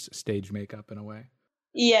fierce stage makeup in a way.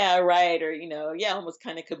 Yeah, right. Or, almost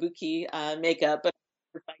kind of kabuki makeup. But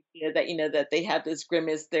this idea that, that they have this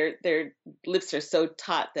grimace, their lips are so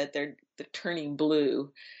taut that they're turning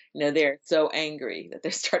blue. They're so angry that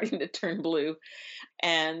they're starting to turn blue.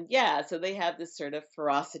 And yeah, so they have this sort of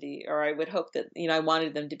ferocity, or I would hope that, I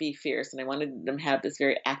wanted them to be fierce, and I wanted them to have this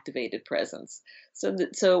very activated presence. So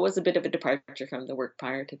it was a bit of a departure from the work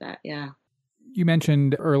prior to that. Yeah. You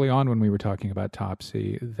mentioned early on when we were talking about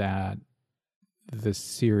Topsy that the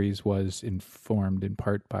series was informed in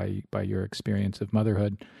part by your experience of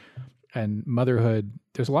motherhood. And motherhood,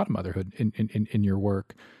 there's a lot of motherhood in your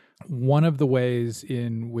work. One of the ways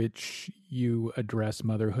in which you address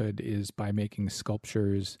motherhood is by making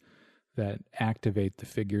sculptures that activate the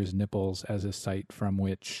figure's nipples as a site from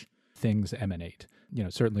which things emanate.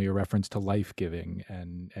 Certainly a reference to life-giving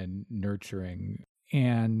and nurturing.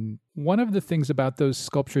 And one of the things about those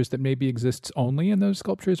sculptures that maybe exists only in those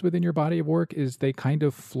sculptures within your body of work is they kind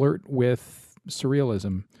of flirt with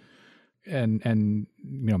surrealism. And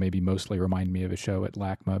maybe mostly remind me of a show at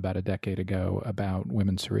LACMA about a decade ago about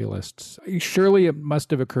women surrealists. Surely it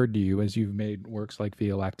must have occurred to you as you've made works like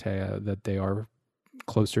Via Lactea that they are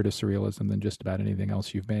closer to surrealism than just about anything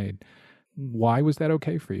else you've made. Why was that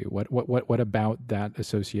okay for you? What about that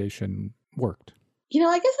association worked?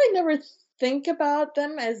 I guess I never think about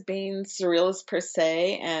them as being surrealist per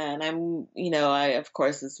se. And I, of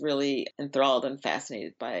course, was really enthralled and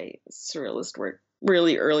fascinated by surrealist work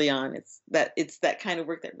really early on. It's that kind of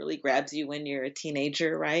work that really grabs you when you're a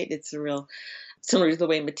teenager, right? It's a real similar to the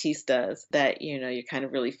way Matisse does, that, you're kind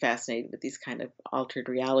of really fascinated with these kind of altered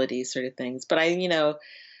reality sort of things. But I,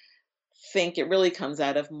 think it really comes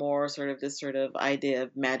out of more sort of this sort of idea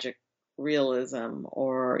of magic realism,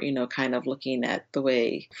 or, kind of looking at the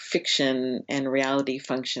way fiction and reality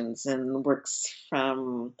functions and works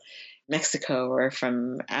from Mexico or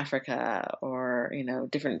from Africa, or,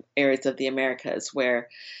 different areas of the Americas, where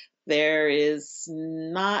there is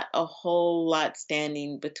not a whole lot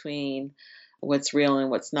standing between what's real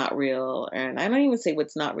and what's not real. And I don't even say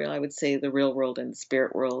what's not real, I would say the real world and the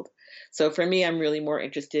spirit world. So for me, I'm really more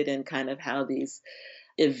interested in kind of how these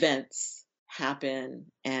events happen,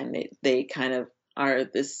 and they kind of are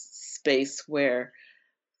this space where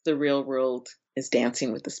the real world is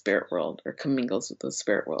dancing with the spirit world, or commingles with the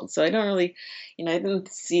spirit world. So I don't really, I didn't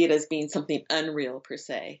see it as being something unreal per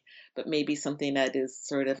se, but maybe something that is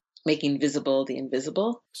sort of making visible the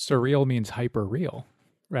invisible. Surreal means hyper real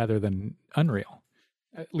rather than unreal,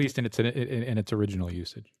 at least in its original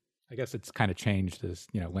usage. I guess it's kind of changed as,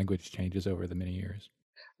 language changes over the many years.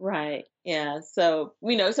 Right. Yeah. So,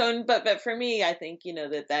 but for me, I think,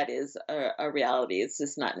 that is a reality. It's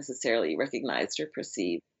just not necessarily recognized or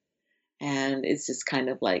perceived. And it's just kind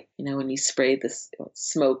of like, when you spray this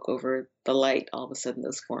smoke over the light, all of a sudden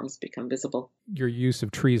those forms become visible. Your use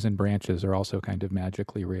of trees and branches are also kind of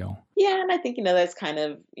magically real. Yeah. And I think, that's kind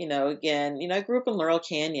of, again, I grew up in Laurel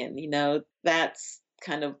Canyon, that's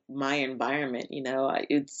kind of my environment.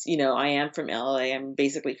 I am from LA. I'm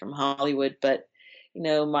basically from Hollywood, but,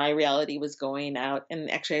 my reality was going out, and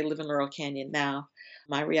actually I live in Laurel Canyon now.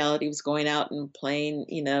 My reality was going out and playing,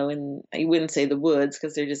 and I wouldn't say the woods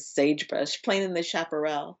because they're just sagebrush, playing in the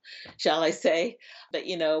chaparral, shall I say. But,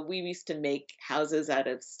 we used to make houses out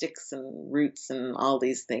of sticks and roots and all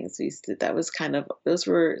these things. That was kind of,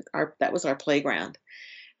 that was our playground.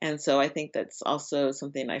 And so I think that's also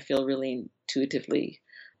something I feel really intuitively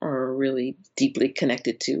or really deeply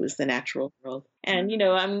connected to, is the natural world. And,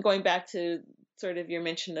 I'm going back to sort of your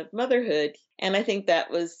mention of motherhood. And I think that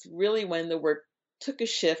was really when the work took a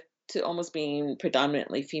shift to almost being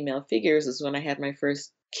predominantly female figures, is when I had my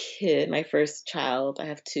first kid, my first child. I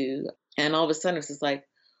have two. And all of a sudden it's just like,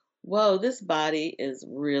 whoa, this body is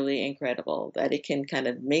really incredible that it can kind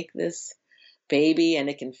of make this baby and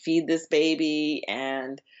it can feed this baby.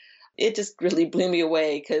 And it just really blew me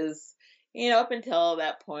away because, up until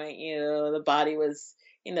that point, the body was,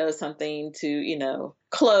 something to,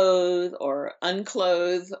 clothe or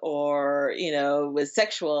unclothe, or, was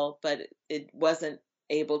sexual, but it wasn't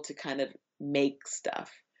able to kind of make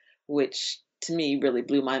stuff, which to me really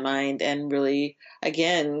blew my mind. And really,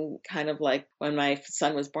 again, kind of like when my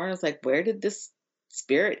son was born, I was like, where did this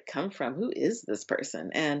spirit come from? Who is this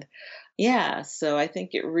person? And yeah, so I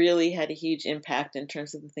think it really had a huge impact in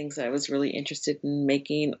terms of the things that I was really interested in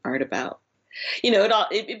making art about.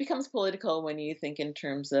 It becomes political when you think in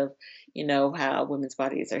terms of, how women's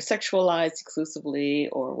bodies are sexualized exclusively,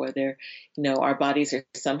 or whether, our bodies are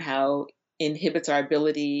somehow inhibits our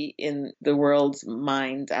ability in the world's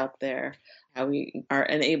minds out there, how we are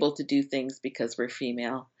unable to do things because we're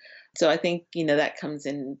female. So I think, that comes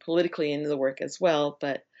in politically into the work as well.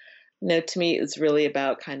 But to me, it's really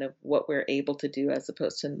about kind of what we're able to do as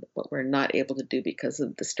opposed to what we're not able to do because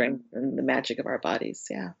of the strength and the magic of our bodies.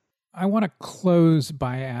 Yeah. I want to close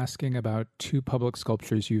by asking about two public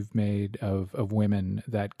sculptures you've made of women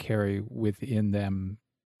that carry within them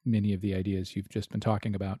many of the ideas you've just been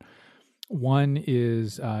talking about. One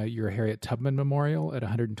is your Harriet Tubman Memorial at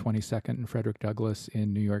 122nd and Frederick Douglass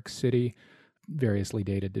in New York City, variously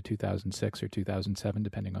dated to 2006 or 2007,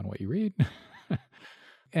 depending on what you read.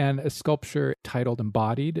 And a sculpture titled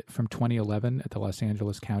Embodied from 2011 at the Los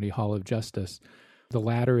Angeles County Hall of Justice. The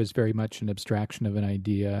latter is very much an abstraction of an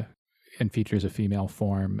idea and features a female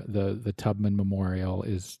form. The Tubman Memorial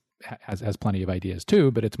has plenty of ideas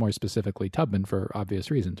too, but it's more specifically Tubman for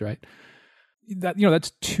obvious reasons, right?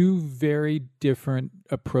 That's two very different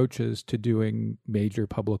approaches to doing major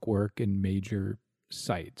public work in major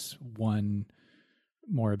sites. One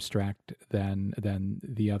more abstract than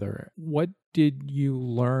the other. What did you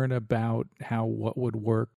learn about what would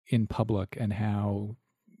work in public and how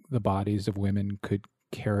the bodies of women could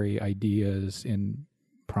carry ideas in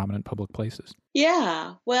prominent public places?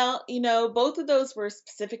 Yeah. Well, both of those were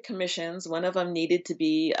specific commissions. One of them needed to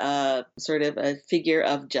be sort of a figure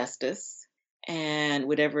of justice, and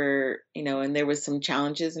whatever, and there was some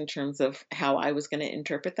challenges in terms of how I was going to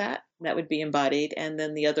interpret that would be embodied. And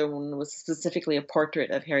then the other one was specifically a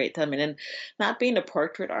portrait of Harriet Tubman. And not being a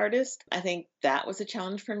portrait artist, I think that was a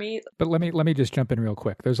challenge for me. But let me just jump in real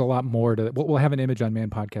quick. There's a lot more to we'll have an image on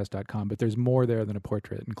manpodcast.com, but there's more there than a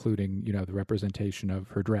portrait, including, the representation of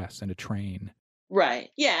her dress and a train. Right.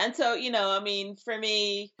 Yeah. And so, for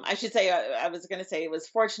me, I should say, I was going to say it was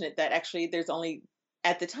fortunate that actually there's only,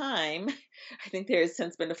 at the time, I think there has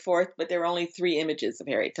since been a fourth, but there were only 3 images of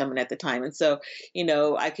Harriet Tubman at the time. And so,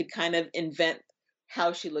 I could kind of invent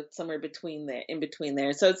how she looked somewhere in between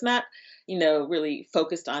there. So it's not, really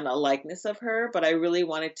focused on a likeness of her, but I really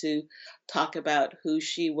wanted to talk about who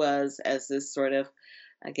she was as this sort of,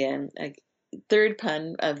 again, third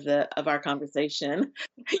pun of our conversation,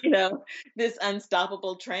 this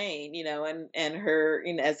unstoppable train, and her,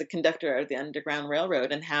 as a conductor of the Underground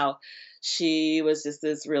Railroad, and how she was just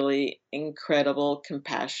this really incredible,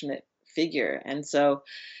 compassionate figure. And so,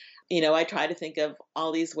 I try to think of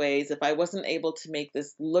all these ways. If I wasn't able to make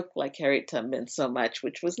this look like Harriet Tubman so much,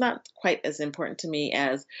 which was not quite as important to me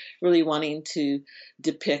as really wanting to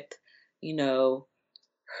depict,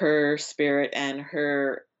 her spirit and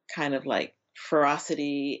her kind of like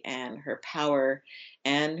ferocity and her power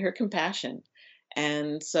and her compassion.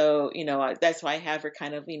 And so, that's why I have her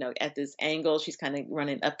kind of, at this angle. She's kind of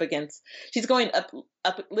she's going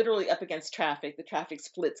literally up against traffic. The traffic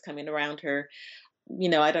splits coming around her.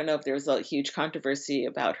 I don't know if there was a huge controversy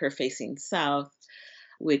about her facing south,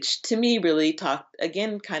 which to me really kind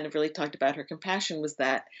of really talked about her compassion, was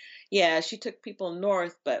that, yeah, she took people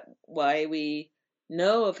north, but why we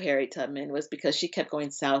know of Harriet Tubman was because she kept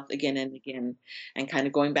going south again and again, and kind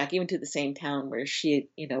of going back even to the same town where she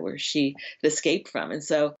had escaped from. And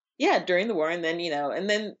so, yeah, during the war,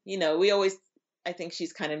 we always, I think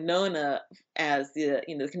she's kind of known as the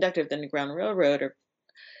conductor of the Underground Railroad, or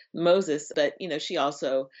Moses, but she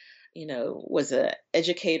also, was a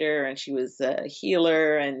educator, and she was a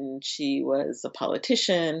healer, and she was a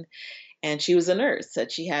politician, and she was a nurse.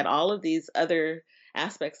 That she had all of these other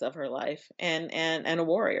aspects of her life, and a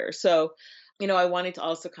warrior. So, I wanted to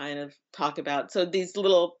also kind of talk about, so these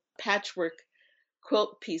little patchwork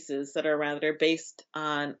quilt pieces that are around that are based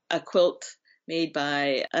on a quilt made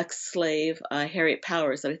by ex-slave Harriet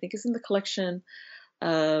Powers, that I think is in the collection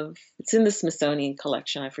it's in the Smithsonian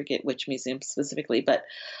collection. I forget which museum specifically, but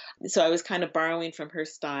so I was kind of borrowing from her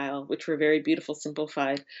style, which were very beautiful,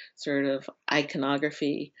 simplified sort of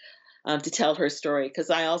iconography, to tell her story. Because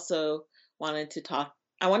I also wanted to talk.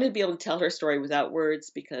 I wanted to be able to tell her story without words,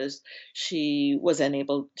 because she was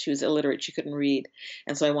illiterate, she couldn't read.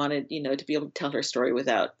 And so I wanted, to be able to tell her story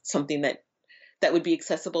without something that would be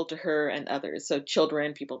accessible to her and others. So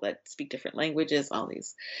children, people that speak different languages, all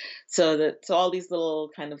these. So all these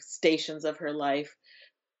little kind of stations of her life,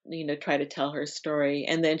 try to tell her story.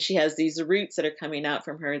 And then she has these roots that are coming out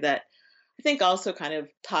from her that I think also kind of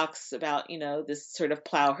talks about, this sort of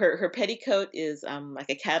plow. Her petticoat is like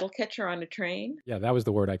a cattle catcher on a train. Yeah, that was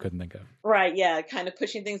the word I couldn't think of. Right, yeah, kind of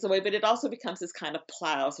pushing things away, but it also becomes this kind of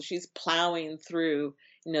plow. So she's plowing through,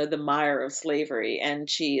 the mire of slavery, and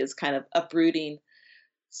she is kind of uprooting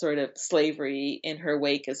sort of slavery in her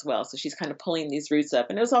wake as well. So she's kind of pulling these roots up.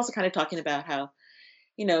 And it was also kind of talking about how,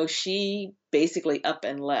 she basically up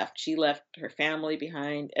and left. She left her family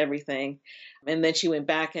behind, everything. And then she went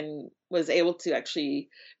back and was able to actually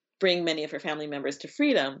bring many of her family members to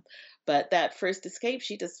freedom. But that first escape,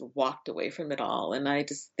 she just walked away from it all. And I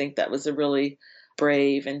just think that was a really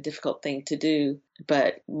brave and difficult thing to do.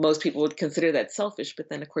 But most people would consider that selfish. But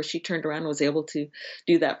then, of course, she turned around and was able to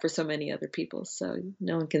do that for so many other people. So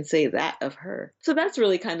no one can say that of her. So that's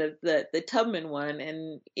really kind of the Tubman one.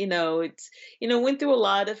 And, it's, went through a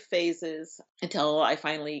lot of phases until I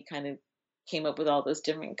finally kind of came up with all those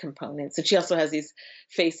different components. And she also has these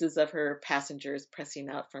faces of her passengers pressing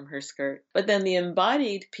out from her skirt. But then the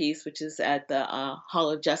embodied piece, which is at the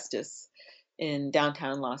Hall of Justice in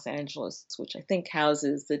downtown Los Angeles, which I think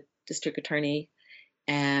houses the district attorney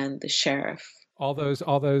and the sheriff. All those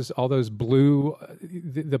blue,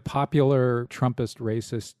 the popular Trumpist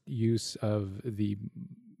racist use of the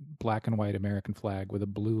black and white American flag with a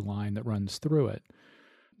blue line that runs through it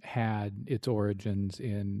had its origins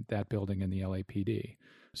in that building in the LAPD.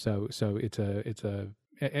 So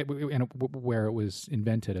where it was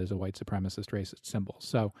invented as a white supremacist racist symbol.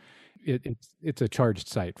 So it's a charged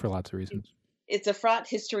site for lots of reasons. It's a fraught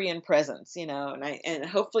history and presence, and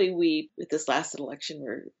hopefully we, with this last election,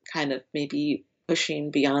 we're kind of maybe pushing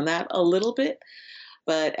beyond that a little bit.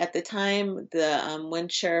 But at the time, the when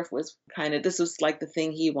Sheriff was this was like the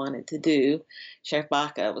thing he wanted to do. Sheriff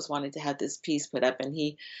Baca wanted to have this piece put up, and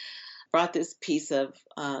he brought this piece of,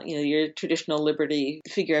 your traditional liberty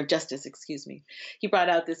figure of justice, excuse me. He brought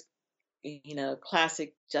out this,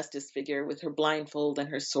 classic justice figure with her blindfold and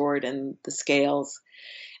her sword and the scales.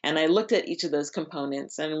 And I looked at each of those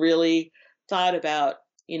components and really thought about,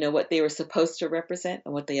 what they were supposed to represent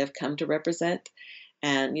and what they have come to represent.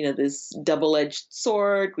 And, this double-edged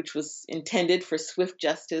sword, which was intended for swift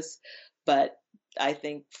justice, but I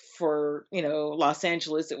think for, Los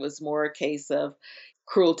Angeles, it was more a case of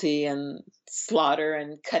cruelty and slaughter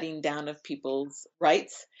and cutting down of people's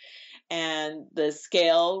rights. And the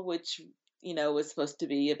scale, which, was supposed to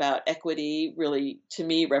be about equity, really, to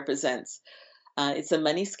me, represents it's a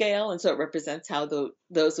money scale. And so it represents how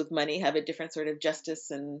those with money have a different sort of justice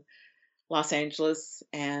in Los Angeles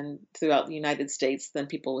and throughout the United States than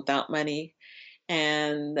people without money.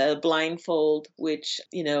 And the blindfold, which,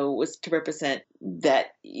 was to represent that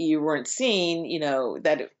you weren't seen,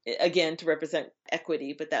 that again, to represent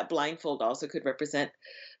equity, but that blindfold also could represent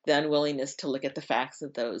the unwillingness to look at the facts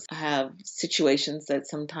of those who have situations that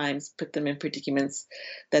sometimes put them in predicaments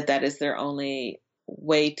that is their only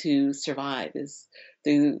way to survive, is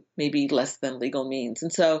through maybe less than legal means.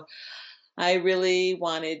 And so I really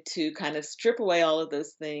wanted to kind of strip away all of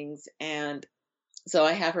those things and So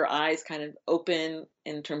I have her eyes kind of open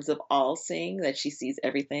in terms of all seeing, that she sees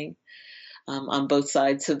everything on both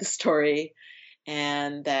sides of the story,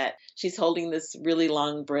 and that she's holding this really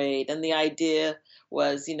long braid. And the idea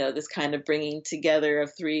was, this kind of bringing together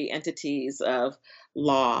of three entities of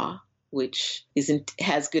law, which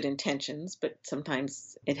has good intentions, but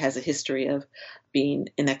sometimes it has a history of being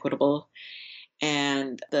inequitable,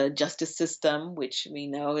 and the justice system, which we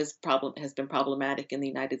know has been problematic in the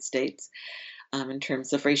United States, in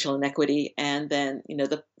terms of racial inequity, and then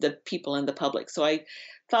the people and the public. So I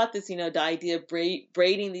thought the idea of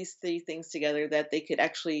braiding these three things together, that they could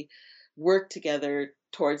actually work together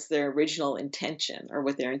towards their original intention, or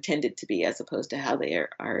what they're intended to be, as opposed to how they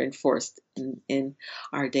are enforced in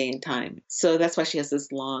our day and time. So that's why she has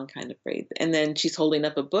this long kind of braid. And then she's holding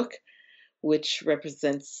up a book which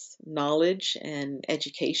represents knowledge and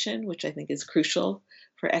education, which I think is crucial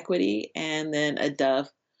for equity, and then a dove,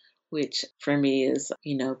 which for me is,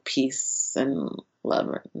 peace and love.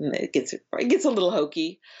 It gets a little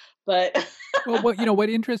hokey, but well, what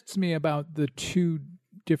interests me about the two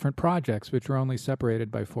different projects, which were only separated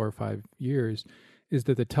by 4 or 5 years, is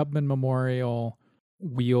that the Tubman Memorial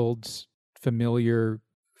wields familiar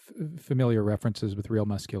references with real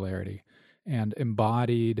muscularity, and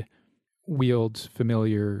Embodied wields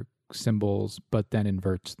familiar symbols but then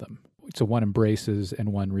inverts them. So one embraces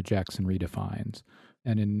and one rejects and redefines.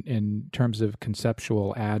 And in terms of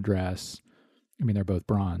conceptual address, I mean, they're both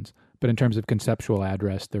bronze, but in terms of conceptual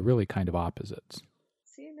address, they're really kind of opposites.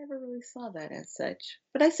 See, I never really saw that as such,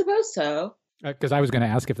 but I suppose so. Because I was going to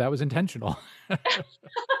ask if that was intentional.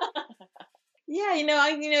 Yeah,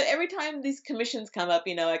 every time these commissions come up,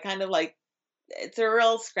 I kind of like, it's a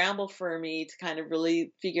real scramble for me to kind of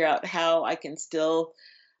really figure out how I can still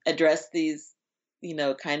address these,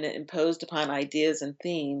 kind of imposed upon ideas and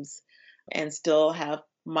themes, and still have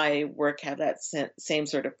my work have that same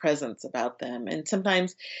sort of presence about them. And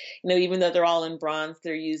sometimes, even though they're all in bronze,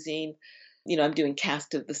 they're using, I'm doing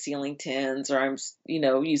cast of the ceiling tins, or I'm,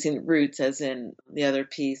 using roots, as in the other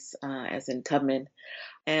piece, as in Tubman.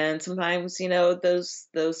 And sometimes, those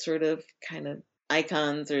sort of kind of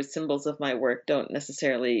icons or symbols of my work don't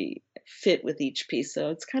necessarily fit with each piece. So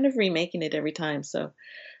it's kind of remaking it every time. So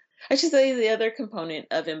I should say the other component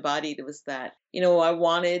of Embodied was that, I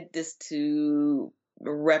wanted this to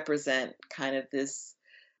represent kind of this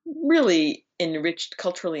really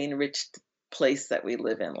culturally enriched place that we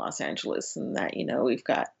live in, Los Angeles, and that, we've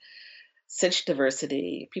got such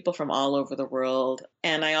diversity, people from all over the world.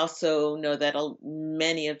 And I also know that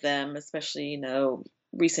many of them, especially,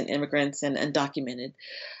 recent immigrants and undocumented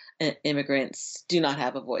immigrants, do not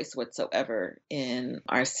have a voice whatsoever in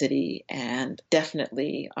our city, and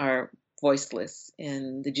definitely are voiceless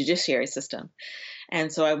in the judiciary system.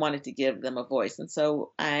 And so I wanted to give them a voice. And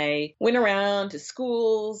so I went around to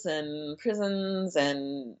schools and prisons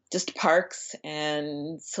and just parks,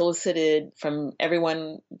 and solicited from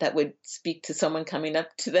everyone that would speak to someone coming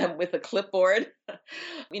up to them with a clipboard,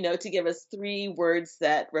 to give us 3 words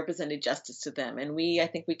that represented justice to them. And I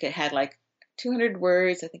think we had like 200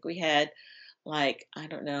 words. I think we had like, I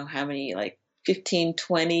don't know how many, like 15,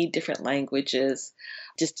 20 different languages,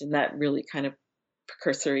 just in that really kind of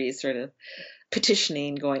precursory sort of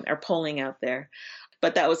petitioning going, or polling out there.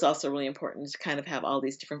 But that was also really important, to kind of have all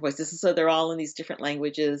these different voices. So they're all in these different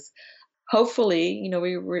languages. Hopefully,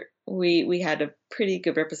 we had a pretty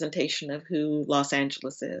good representation of who Los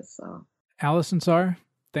Angeles is. So, Alison Saar,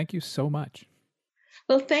 thank you so much.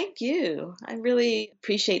 Well, thank you. I really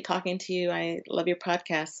appreciate talking to you. I love your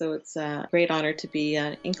podcast, so it's a great honor to be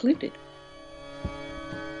included.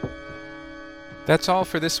 That's all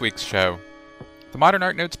for this week's show. The Modern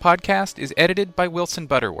Art Notes podcast is edited by Wilson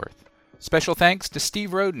Butterworth. Special thanks to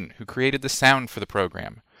Steve Roden, who created the sound for the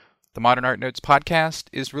program. The Modern Art Notes podcast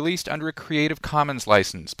is released under a Creative Commons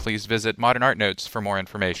license. Please visit Modern Art Notes for more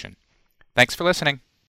information. Thanks for listening.